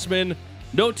Gossman,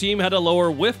 no team had a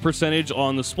lower whiff percentage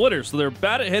on the splitter. So they're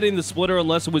bad at hitting the splitter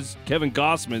unless it was Kevin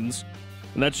Gossman's,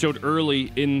 and that showed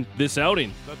early in this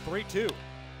outing. The 3-2.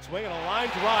 Swinging a line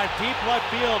drive, deep left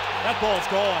field. That ball's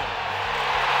gone.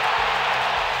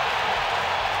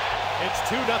 It's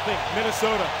 2-0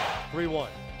 Minnesota. 3-1.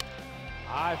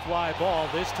 High fly ball,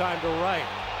 this time to right.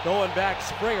 Going back,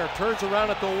 Springer turns around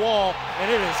at the wall, and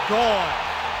it is gone.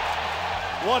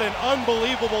 What an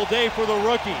unbelievable day for the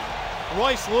rookie.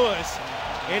 Royce Lewis,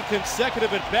 in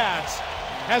consecutive at-bats,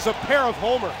 has a pair of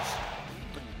homers.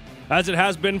 As it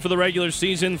has been for the regular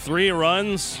season, 3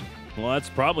 runs. Well, that's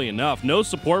probably enough. No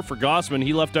support for Gossman.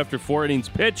 He left after 4 innings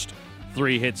pitched.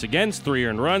 3 hits against, 3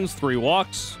 earned runs, 3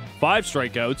 walks, 5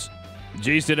 strikeouts. The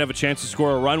Jays did have a chance to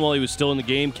score a run while he was still in the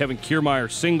game. Kevin Kiermaier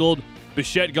singled.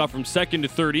 Bichette got from second to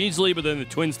third easily, but then the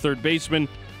Twins' third baseman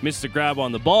missed the grab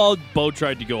on the ball. Bo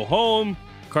tried to go home.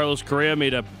 Carlos Correa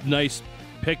made a nice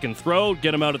pick and throw,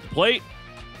 get him out at the plate.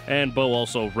 And Bo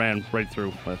also ran right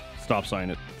through a stop sign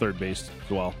at third base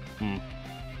as well.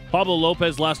 Pablo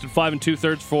Lopez lasted 5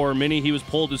 2/3 for Minnie. He was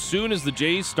pulled as soon as the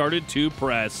Jays started to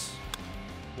press.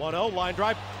 1-0 line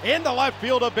drive into left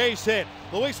field, a base hit.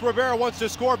 Luis Rivera wants to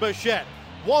score. Bichette.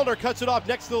 Wallner cuts it off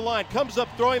next to the line, comes up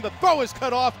throwing. The throw is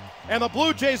cut off, and the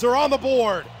Blue Jays are on the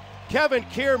board. Kevin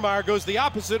Kiermaier goes the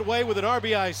opposite way with an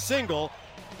RBI single.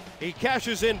 He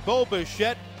cashes in Bo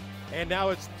Bichette, and now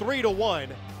it's 3-1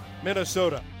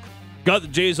 Minnesota. Got the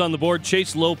Jays on the board.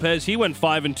 Chase Lopez, he went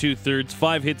 5 2/3,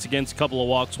 5 hits against, a couple of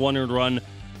walks, 1 earned run,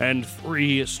 and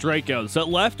 3 strikeouts. That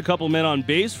left a couple men on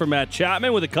base for Matt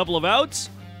Chapman with a couple of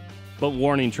outs, but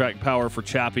warning track power for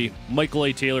Chappie. Michael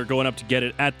A. Taylor going up to get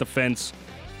it at the fence.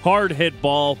 Hard hit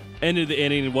ball, ended the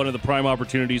inning in one of the prime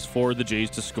opportunities for the Jays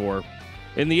to score.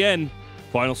 In the end,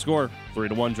 final score,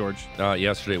 3-1, George.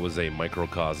 Yesterday was a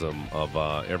microcosm of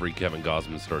every Kevin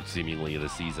Gossman start seemingly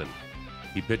this season.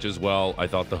 He pitches well. I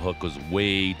thought the hook was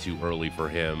way too early for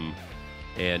him,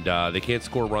 and they can't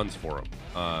score runs for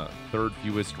him. Third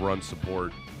fewest run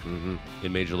support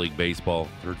in Major League Baseball.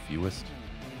 Third fewest?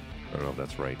 I don't know if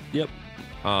that's right. Yep.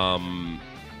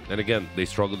 And again, they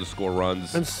struggle to score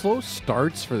runs. And slow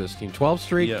starts for this team. 12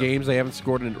 straight games they haven't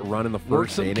scored a run in the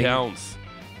Works first and inning. counts.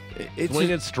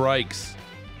 swinging strikes.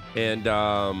 And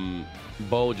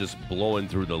Bo just blowing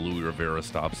through the Louis Rivera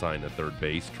stop sign at third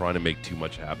base, trying to make too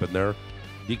much happen there.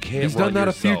 You can't. He's done that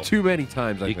a few too many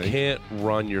times. I think you can't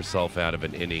run yourself out of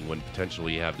an inning when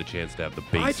potentially you have the chance to have the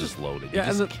bases loaded. You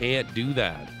just can't do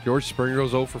that. George Springer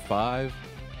goes 0 for 5.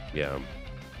 Yeah.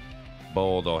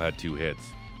 Bo though had 2 hits,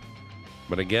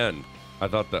 but again, I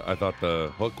thought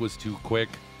the hook was too quick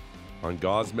on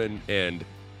Gausman, and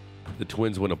the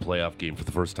Twins win a playoff game for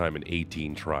the first time in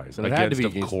 18 tries against,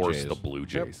 of course, the Blue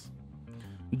Jays.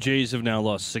 Yep. Jays have now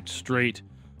lost 6 straight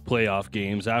playoff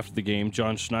games. After the game,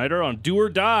 John Schneider on Do or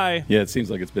Die. Yeah, it seems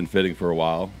like it's been fitting for a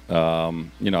while.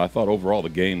 I thought overall the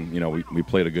game, we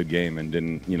played a good game and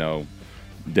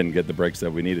didn't get the breaks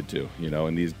that we needed to.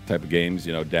 In these type of games,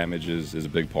 damage is a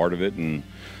big part of it, and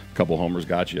a couple homers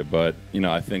got you. But,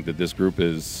 I think that this group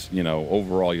is,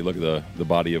 overall, you look at the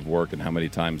body of work and how many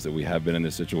times that we have been in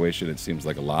this situation, it seems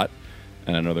like a lot.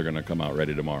 And I know they're going to come out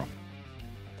ready tomorrow.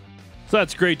 So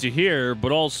that's great to hear,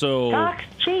 but also... Talk's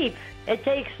cheap. It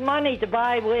takes money to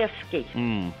buy whiskey.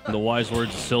 The wise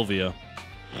words of Sylvia.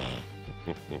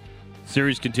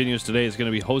 Series continues today. It's going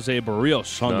to be Jose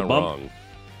Barrios on the bump. Wrong.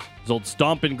 His old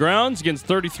stomping grounds against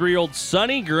 33-year-old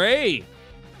Sonny Gray.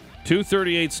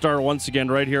 2:38 start once again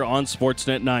right here on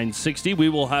Sportsnet 960. We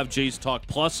will have Jays Talk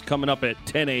Plus coming up at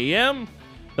 10 a.m.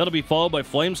 That'll be followed by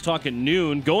Flames Talk at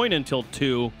noon, going until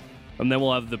 2. And then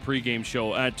we'll have the pregame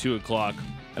show at 2 o'clock.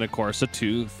 And, of course, a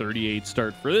 2:38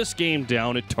 start for this game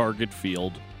down at Target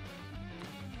Field.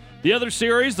 The other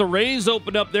series, the Rays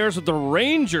opened up theirs with the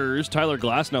Rangers. Tyler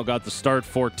Glasnow got the start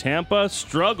for Tampa.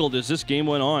 Struggled as this game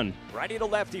went on. Righty to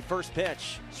lefty, first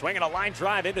pitch. Swinging a line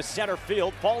drive into center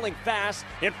field. Falling fast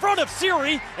in front of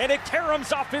Siri, and it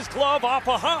caroms off his glove off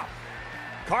a hop.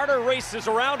 Carter races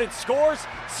around and scores.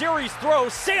 Siri's throw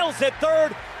sails at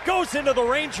third, goes into the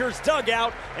Rangers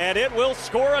dugout, and it will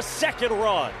score a second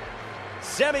run.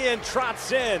 Semien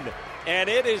trots in, and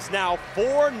it is now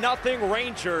 4-0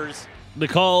 Rangers. The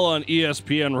call on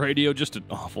ESPN radio, just an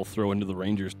awful throw into the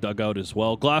Rangers dugout as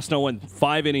well. Glasnow went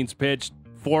 5 innings pitched,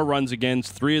 4 runs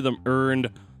against, 3 of them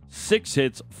earned, 6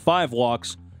 hits, 5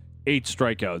 walks, 8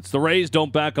 strikeouts. The Rays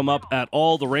don't back them up at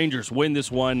all. The Rangers win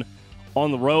this one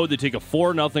on the road. They take a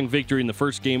 4-0 victory in the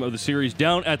first game of the series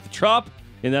down at the Trop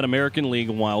in that American League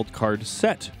wild card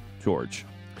set, George.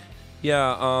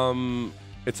 Yeah,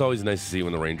 it's always nice to see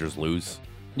when the Rangers lose.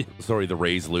 Sorry, the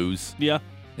Rays lose. Yeah.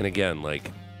 And again,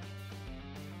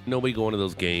 nobody going to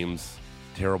those games.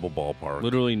 Terrible ballpark.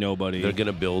 Literally nobody. They're going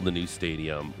to build a new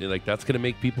stadium. That's going to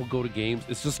make people go to games.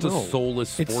 It's just a soulless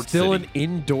sports It's still city. an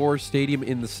indoor stadium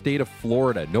in the state of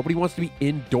Florida. Nobody wants to be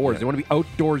indoors. They want to be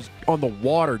outdoors on the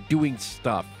water doing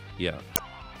stuff. Yeah.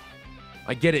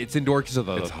 I get it. It's indoor because of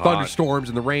the It's hot. thunderstorms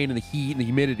and the rain and the heat and the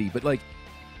humidity. But,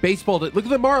 baseball, look at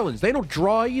the Marlins. They don't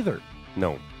draw either.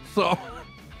 No. So...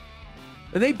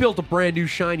 And they built a brand new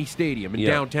shiny stadium in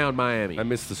downtown Miami. I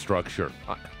miss the structure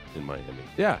in Miami.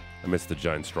 Yeah. I miss the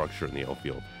giant structure in the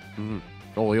outfield. Mm-hmm.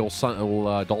 Oh, the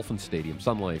old Dolphin Stadium,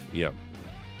 Sun Life. Yeah.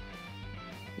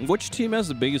 Which team has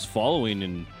the biggest following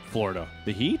in Florida?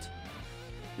 The Heat?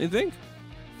 You think?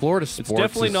 Florida Sports. It's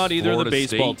definitely not either of the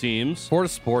baseball State. teams. Florida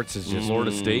Sports is just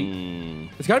Florida State.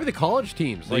 It's got to be the college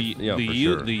teams. The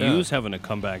U's having a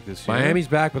comeback this year. Miami's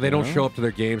back, but they don't show up to their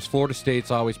games. Florida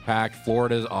State's always packed.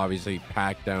 Florida's obviously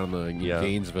packed down in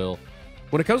Gainesville.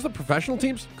 When it comes to professional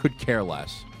teams, could care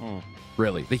less.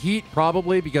 Really. The Heat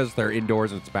probably because they're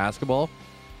indoors and it's basketball.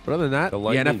 But other than that, the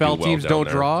NFL teams don't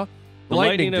draw. The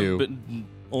Lightning do. But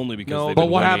only because but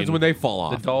what happens when they fall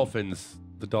off?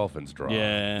 The Dolphins draw.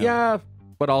 Yeah.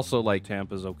 But also,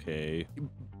 Tampa's okay.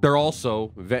 They're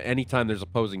also, anytime there's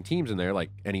opposing teams in there,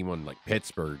 anyone like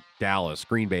Pittsburgh, Dallas,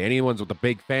 Green Bay, anyone's with a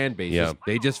big fan base,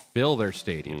 they just fill their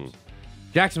stadiums.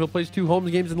 Jacksonville plays 2 home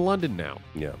games in London now.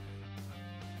 Yeah.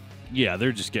 Yeah,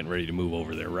 they're just getting ready to move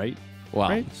over there, right? Well,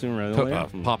 right? Sooner rather than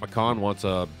later. Papa Khan wants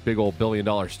a big old $1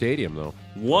 billion stadium, though.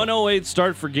 1:08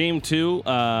 start for Game 2.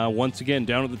 Once again,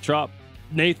 down at the Trop.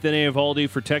 Nathan Eovaldi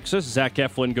for Texas. Zach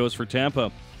Eflin goes for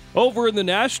Tampa. Over in the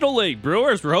National League,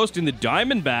 Brewers were hosting the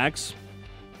Diamondbacks.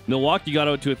 Milwaukee got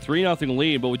out to a 3-0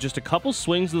 lead, but with just a couple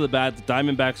swings of the bat, the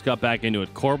Diamondbacks got back into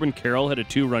it. Corbin Carroll had a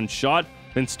 2-run shot.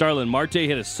 Then Starlin Marte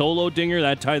hit a solo dinger.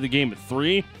 That tied the game at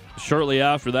 3. Shortly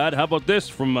after that, how about this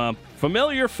from a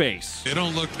familiar face? They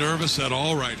don't look nervous at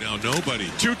all right now. Nobody.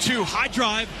 2-2, high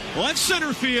drive, left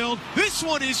center field. This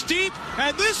one is deep,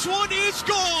 and this one is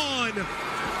gone.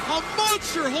 A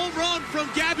monster home run from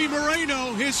Gabby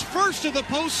Moreno, his first of the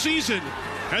postseason.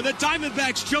 And the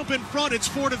Diamondbacks jump in front. It's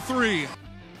 4-3.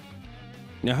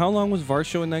 Now, how long was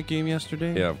Varsho in that game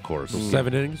yesterday? Yeah, of course.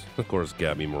 7 innings. Of course,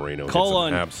 Gabby Moreno Call hits on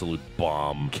an absolute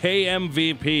bomb.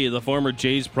 KMVP, the former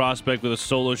Jays prospect, with a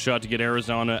solo shot to get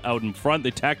Arizona out in front. They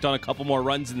tacked on a couple more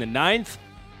runs in the 9th,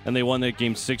 and they won that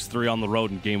game 6-3 on the road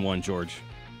in Game 1, George.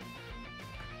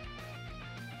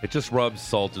 It just rubs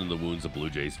salt into the wounds of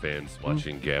Blue Jays fans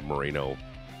watching Gab Moreno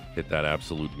hit that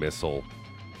absolute missile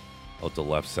out to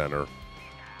left center.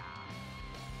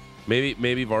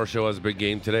 Maybe Varsho has a big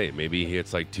game today. Maybe he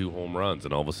hits like 2 home runs,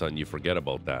 and all of a sudden you forget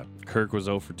about that. Kirk was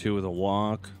 0 for 2 with a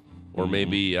walk. Or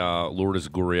maybe Lourdes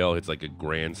Gurriel hits like a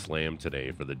grand slam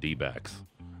today for the D-backs.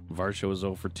 Varsho was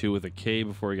 0 for 2 with a K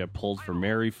before he got pulled for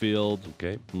Merrifield.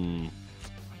 Okay.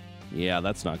 Yeah,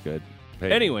 that's not good.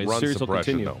 Hey, Anyways, run series will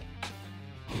suppression, continue. though.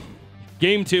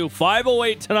 Game 2,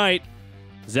 5:08 tonight.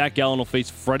 Zach Gallen will face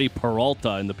Freddie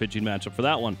Peralta in the pitching matchup for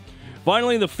that one.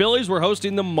 Finally, the Phillies were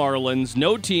hosting the Marlins.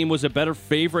 No team was a better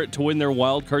favorite to win their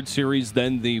wild card series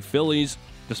than the Phillies,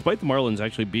 despite the Marlins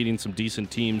actually beating some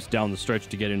decent teams down the stretch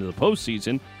to get into the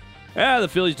postseason. The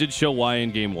Phillies did show why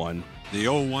in Game 1. The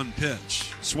 0-1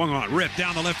 pitch. Swung on, ripped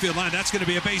down the left field line. That's going to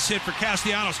be a base hit for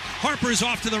Castellanos. Harper is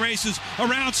off to the races,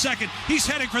 around second. He's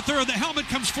heading for third. The helmet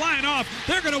comes flying off.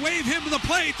 They're going to wave him to the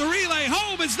plate. The relay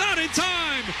home is not in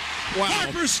time. Wow.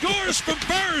 Harper scores from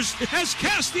first as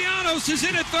Castellanos is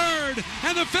in at third.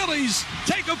 And the Phillies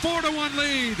take a 4-1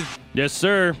 lead. Yes,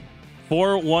 sir.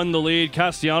 4-1 the lead.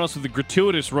 Castellanos with a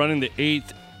gratuitous run in the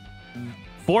 8th.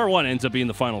 4-1 ends up being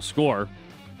the final score.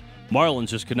 Marlins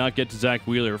just could not get to Zach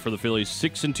Wheeler for the Phillies.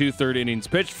 6 2/3 innings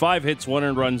pitched, 5 hits, 1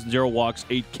 earned runs, 0 walks,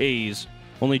 8 Ks.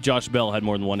 Only Josh Bell had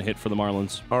more than 1 hit for the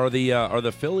Marlins. Are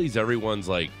the Phillies everyone's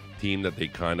like team that they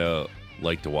kind of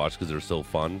like to watch because they're so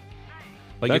fun?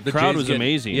 Like That if the crowd Jays was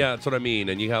amazing. Yeah, that's what I mean.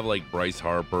 And you have like Bryce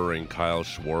Harper and Kyle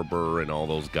Schwarber and all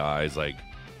those guys. Like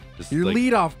your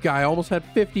leadoff guy almost had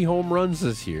 50 home runs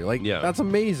this year. Like, that's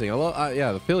amazing. I love.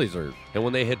 The Phillies are. And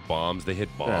when they hit bombs, they hit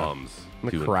bombs. Yeah.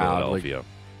 The too, crowd, in Philadelphia.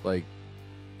 Like,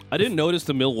 I didn't notice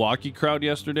the Milwaukee crowd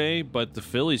yesterday, but the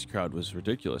Phillies crowd was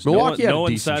ridiculous. Milwaukee had a no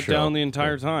one decent sat show. down the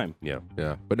entire time. Yeah.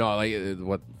 But no, like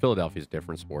what Philadelphia's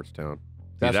different sports town.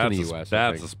 That's, that's in the a, U.S.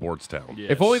 That's a sports town.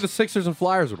 Yes. If only the Sixers and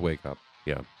Flyers would wake up.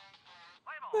 Yeah.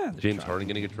 James Harden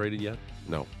going to get traded yet?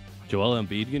 No. Joel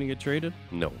Embiid going to get traded?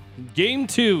 No. Game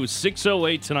 2,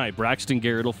 6:08 tonight. Braxton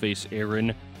Garrett will face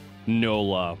Aaron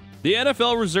Nola. The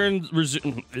NFL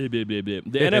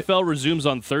resumes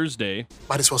on Thursday.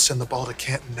 Might as well send the ball to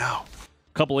Canton now.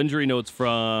 Couple injury notes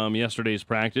from yesterday's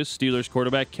practice. Steelers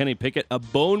quarterback Kenny Pickett, a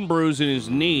bone bruise in his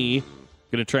knee.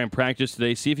 Going to try and practice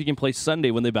today. See if he can play Sunday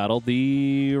when they battle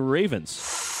the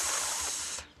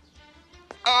Ravens.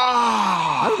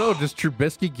 I don't know. Does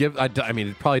Trubisky give? I mean,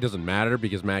 it probably doesn't matter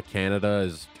because Matt Canada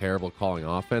is terrible calling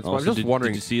offense. But I'm just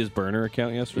wondering. Did you see his burner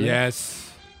account yesterday? Yes.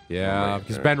 Yeah,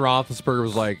 because Ben Roethlisberger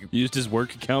was like used his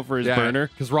work account for his burner.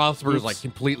 Because Roethlisberger was like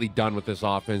completely done with this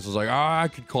offense. Was like, I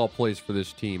could call plays for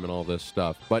this team and all this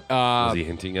stuff. But was he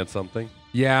hinting at something?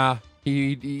 Yeah,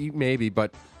 he maybe,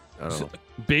 but I don't know.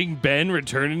 Big Ben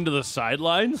returning to the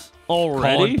sidelines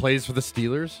already. Calling plays for the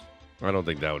Steelers. I don't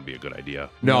think that would be a good idea.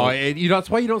 No, that's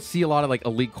why you don't see a lot of like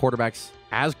elite quarterbacks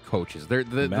as coaches.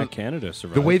 Matt Canada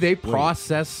survived. The way they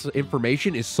process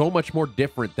information is so much more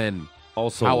different than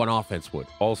how an offense would.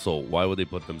 Also, why would they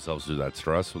put themselves through that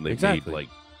stress when they made like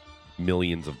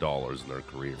millions of dollars in their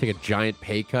career? Take a giant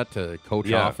pay cut to coach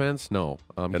offense? No,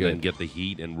 I'm good. Then get the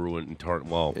heat and ruin and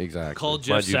well, exactly. Call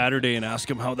Jeff Saturday and ask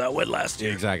him how that went last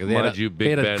year. Exactly.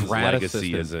 Big Ben's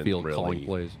legacy isn't field really calling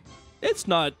plays. It's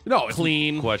not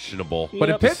clean, questionable. But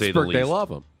in Pittsburgh, they love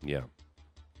him. Yeah.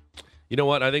 You know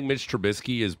what? I think Mitch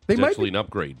Trubisky is potentially an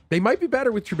upgrade. They might be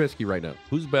better with Trubisky right now.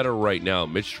 Who's better right now,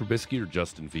 Mitch Trubisky or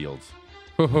Justin Fields?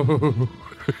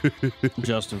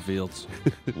 Justin Fields.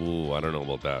 Ooh, I don't know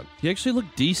about that. He actually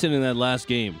looked decent in that last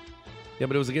game. Yeah,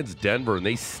 but it was against Denver, and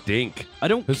they stink. I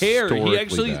don't care. He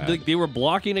actually, bad. they were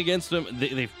blocking against him.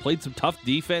 They've played some tough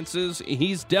defenses.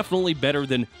 He's definitely better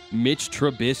than Mitch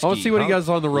Trubisky. I want to see what he does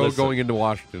on the road going into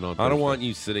Washington. I don't want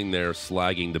you sitting there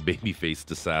slagging the baby-faced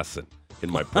assassin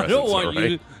in my presence. I don't want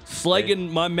you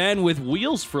slagging my man with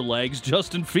wheels for legs,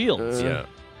 Justin Fields. Yeah.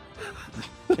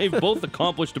 They've both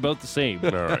accomplished about the same.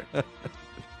 All right.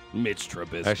 Mitch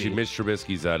Trubisky. Actually, Mitch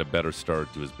Trubisky's had a better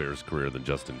start to his Bears career than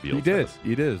Justin Fields.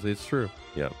 He did. It's true.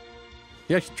 Yeah.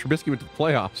 Yeah, Trubisky went to the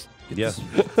playoffs. Yeah.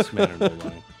 This man are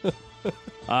no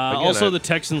line. Also, the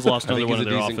Texans lost another one of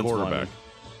their offensive linemen.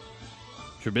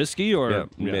 Trubisky or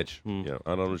Mitch? Yeah,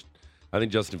 I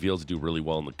think Justin Fields do really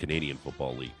well in the Canadian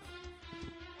Football League.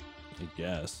 I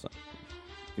guess. I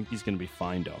think he's going to be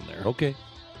fine down there. Okay.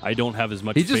 I don't have as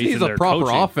much He just faith needs in a their proper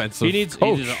coaching. offensive He needs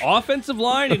coach. an offensive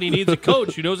line, and he needs a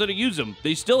coach who knows how to use them.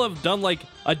 They still have done like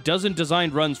a dozen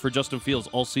designed runs for Justin Fields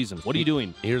all season. What are you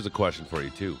doing? Here's a question for you,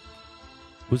 too.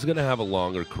 Who's going to have a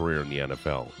longer career in the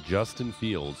NFL, Justin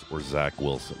Fields or Zach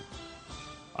Wilson?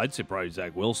 I'd say probably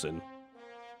Zach Wilson.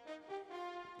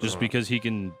 Just because he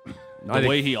can, I the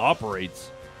way he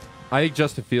operates. I think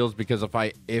Justin Fields, because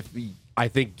I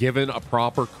think given a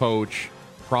proper coach,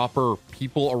 proper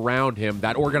people around him,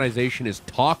 that organization is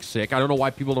toxic. I don't know why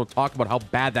people don't talk about how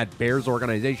bad that Bears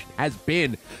organization has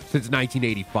been since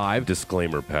 1985.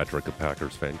 Disclaimer, Patrick, a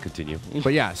Packers fan. Continue.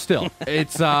 But yeah, still,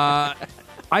 it's.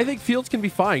 I think Fields can be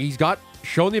fine. He's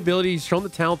shown the ability, he's shown the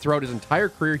talent throughout his entire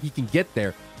career. He can get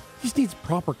there. He just needs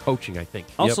proper coaching, I think.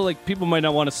 Also, like, people might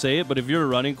not want to say it, but if you're a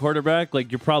running quarterback, like,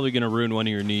 you're probably going to ruin one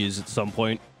of your knees at some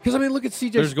point. Because, I mean, look at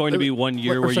CJ. There's going to be 1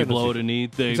 year where you blow out a knee.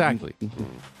 Exactly.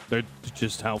 They're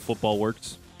just how football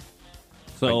works.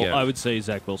 So Again, I would say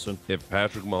Zach Wilson. If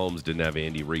Patrick Mahomes didn't have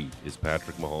Andy Reid, is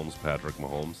Patrick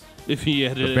Mahomes? If he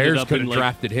had The ended Bears up could in, have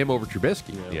drafted him over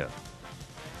Trubisky. Yeah.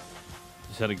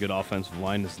 He's had a good offensive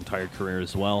line his entire career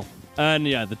as well. And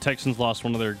yeah, the Texans lost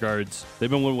one of their guards. They've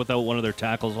been without one of their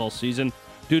tackles all season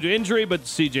due to injury, but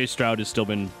C.J. Stroud has still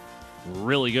been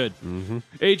really good. Mm-hmm.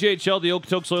 AJHL, the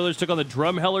Okotoks Oilers took on the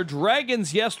Drumheller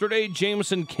Dragons yesterday.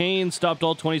 Jameson Kane stopped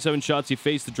all 27 shots he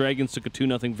faced. The Dragons took a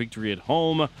 2-0 victory at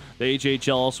home. The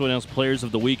AJHL also announced Players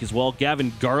of the Week as well.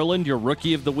 Gavin Garland, your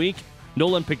Rookie of the Week.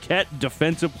 Nolan Paquette,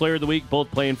 Defensive Player of the Week, both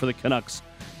playing for the Canucks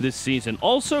this season.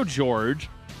 Also, George,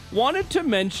 wanted to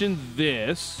mention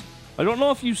this. I don't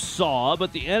know if you saw,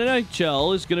 but the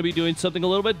NHL is going to be doing something a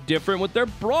little bit different with their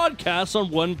broadcasts on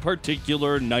one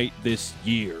particular night this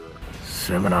year.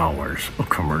 7 hours of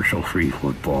commercial-free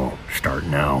football. Start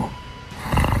now.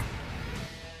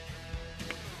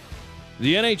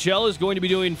 The NHL is going to be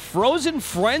doing Frozen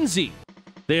Frenzy.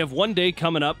 They have one day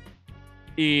coming up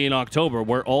in October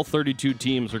where all 32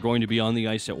 teams are going to be on the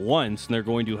ice at once, and they're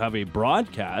going to have a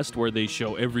broadcast where they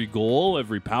show every goal,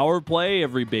 every power play,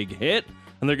 every big hit,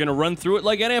 and they're going to run through it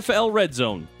like NFL Red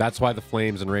Zone. That's why the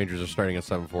Flames and Rangers are starting at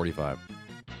 7:45.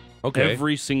 Okay.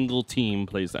 Every single team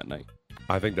plays that night.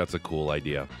 I think that's a cool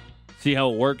idea. See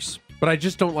how it works? But I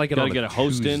just don't like it Gotta on get a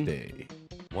host in. Tuesday.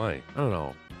 Why? I don't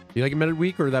know. You like it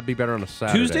midweek, or would that be better on a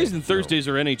Saturday? Tuesdays and Thursdays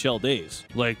are NHL days.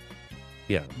 Like,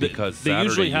 Yeah, because they Saturday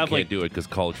usually you have, can't like- do it because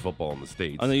college football in the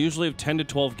States. and they usually have 10 to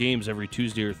 12 games every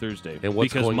Tuesday or Thursday. And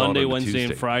what's because going on Monday, on the Wednesday, Tuesday?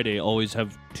 and Friday always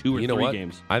have 2 or You know 3 what?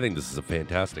 games. I think this is a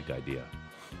fantastic idea.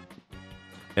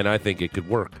 And I think it could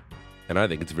work. And I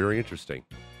think it's very interesting.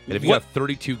 And if you What- got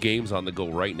 32 games on the go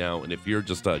right now, and if you're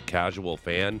just a casual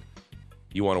fan,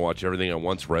 you want to watch everything at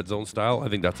once red zone style, I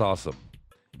think that's awesome.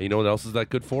 And you know what else is that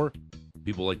good for?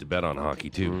 People like to bet on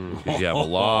hockey, too. Because you have a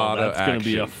lot of That's action. going to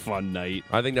be a fun night.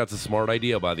 I think that's a smart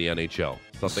idea by the NHL.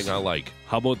 Something I like.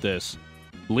 How about this?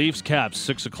 Leafs Caps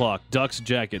 6 o'clock, Ducks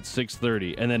Jackets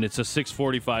 6:30, and then it's a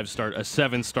 6:45 start, a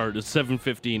 7 start, a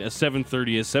 7:15, a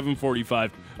 7:30, a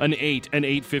 7:45, an 8, an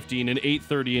 8:15, an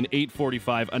 8:30, an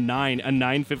 8:45, a 9, a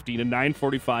 9:15, a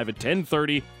 9:45, a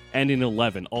 10:30, and an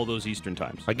 11. All those Eastern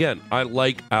times. Again, I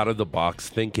like out of the box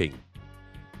thinking.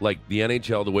 Like the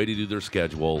NHL, the way to do their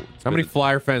schedule. How many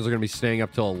Flyer fans are going to be staying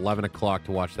up till 11 o'clock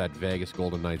to watch that Vegas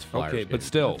Golden Knights Flyers Okay, game? but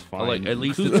still, I like at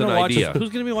least Who's it's an gonna watch idea.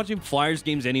 Who's going to be watching Flyers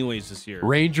games anyways this year?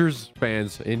 Rangers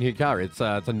fans in here, Calgary. It's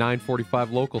a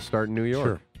 9:45 local start in New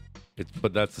York. Sure.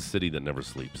 But that's the city that never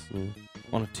sleeps.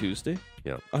 On a Tuesday?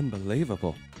 Yeah.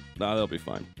 Unbelievable. Nah, they'll be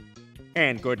fine.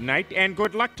 And good night and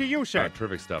good luck to you, sir.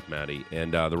 Terrific stuff, Maddie.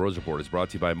 And the Rose Report is brought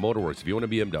to you by Motorworks. If you want a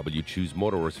BMW, choose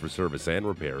Motorworks for service and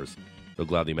repairs. They'll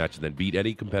gladly match and then beat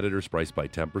any competitor's price by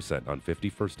 10% on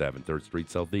 51st Ave and 3rd Street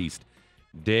Southeast.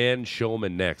 Dan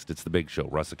Shulman next. It's the big show.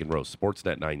 Russick and Rose.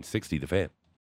 Sportsnet 960, The Fan.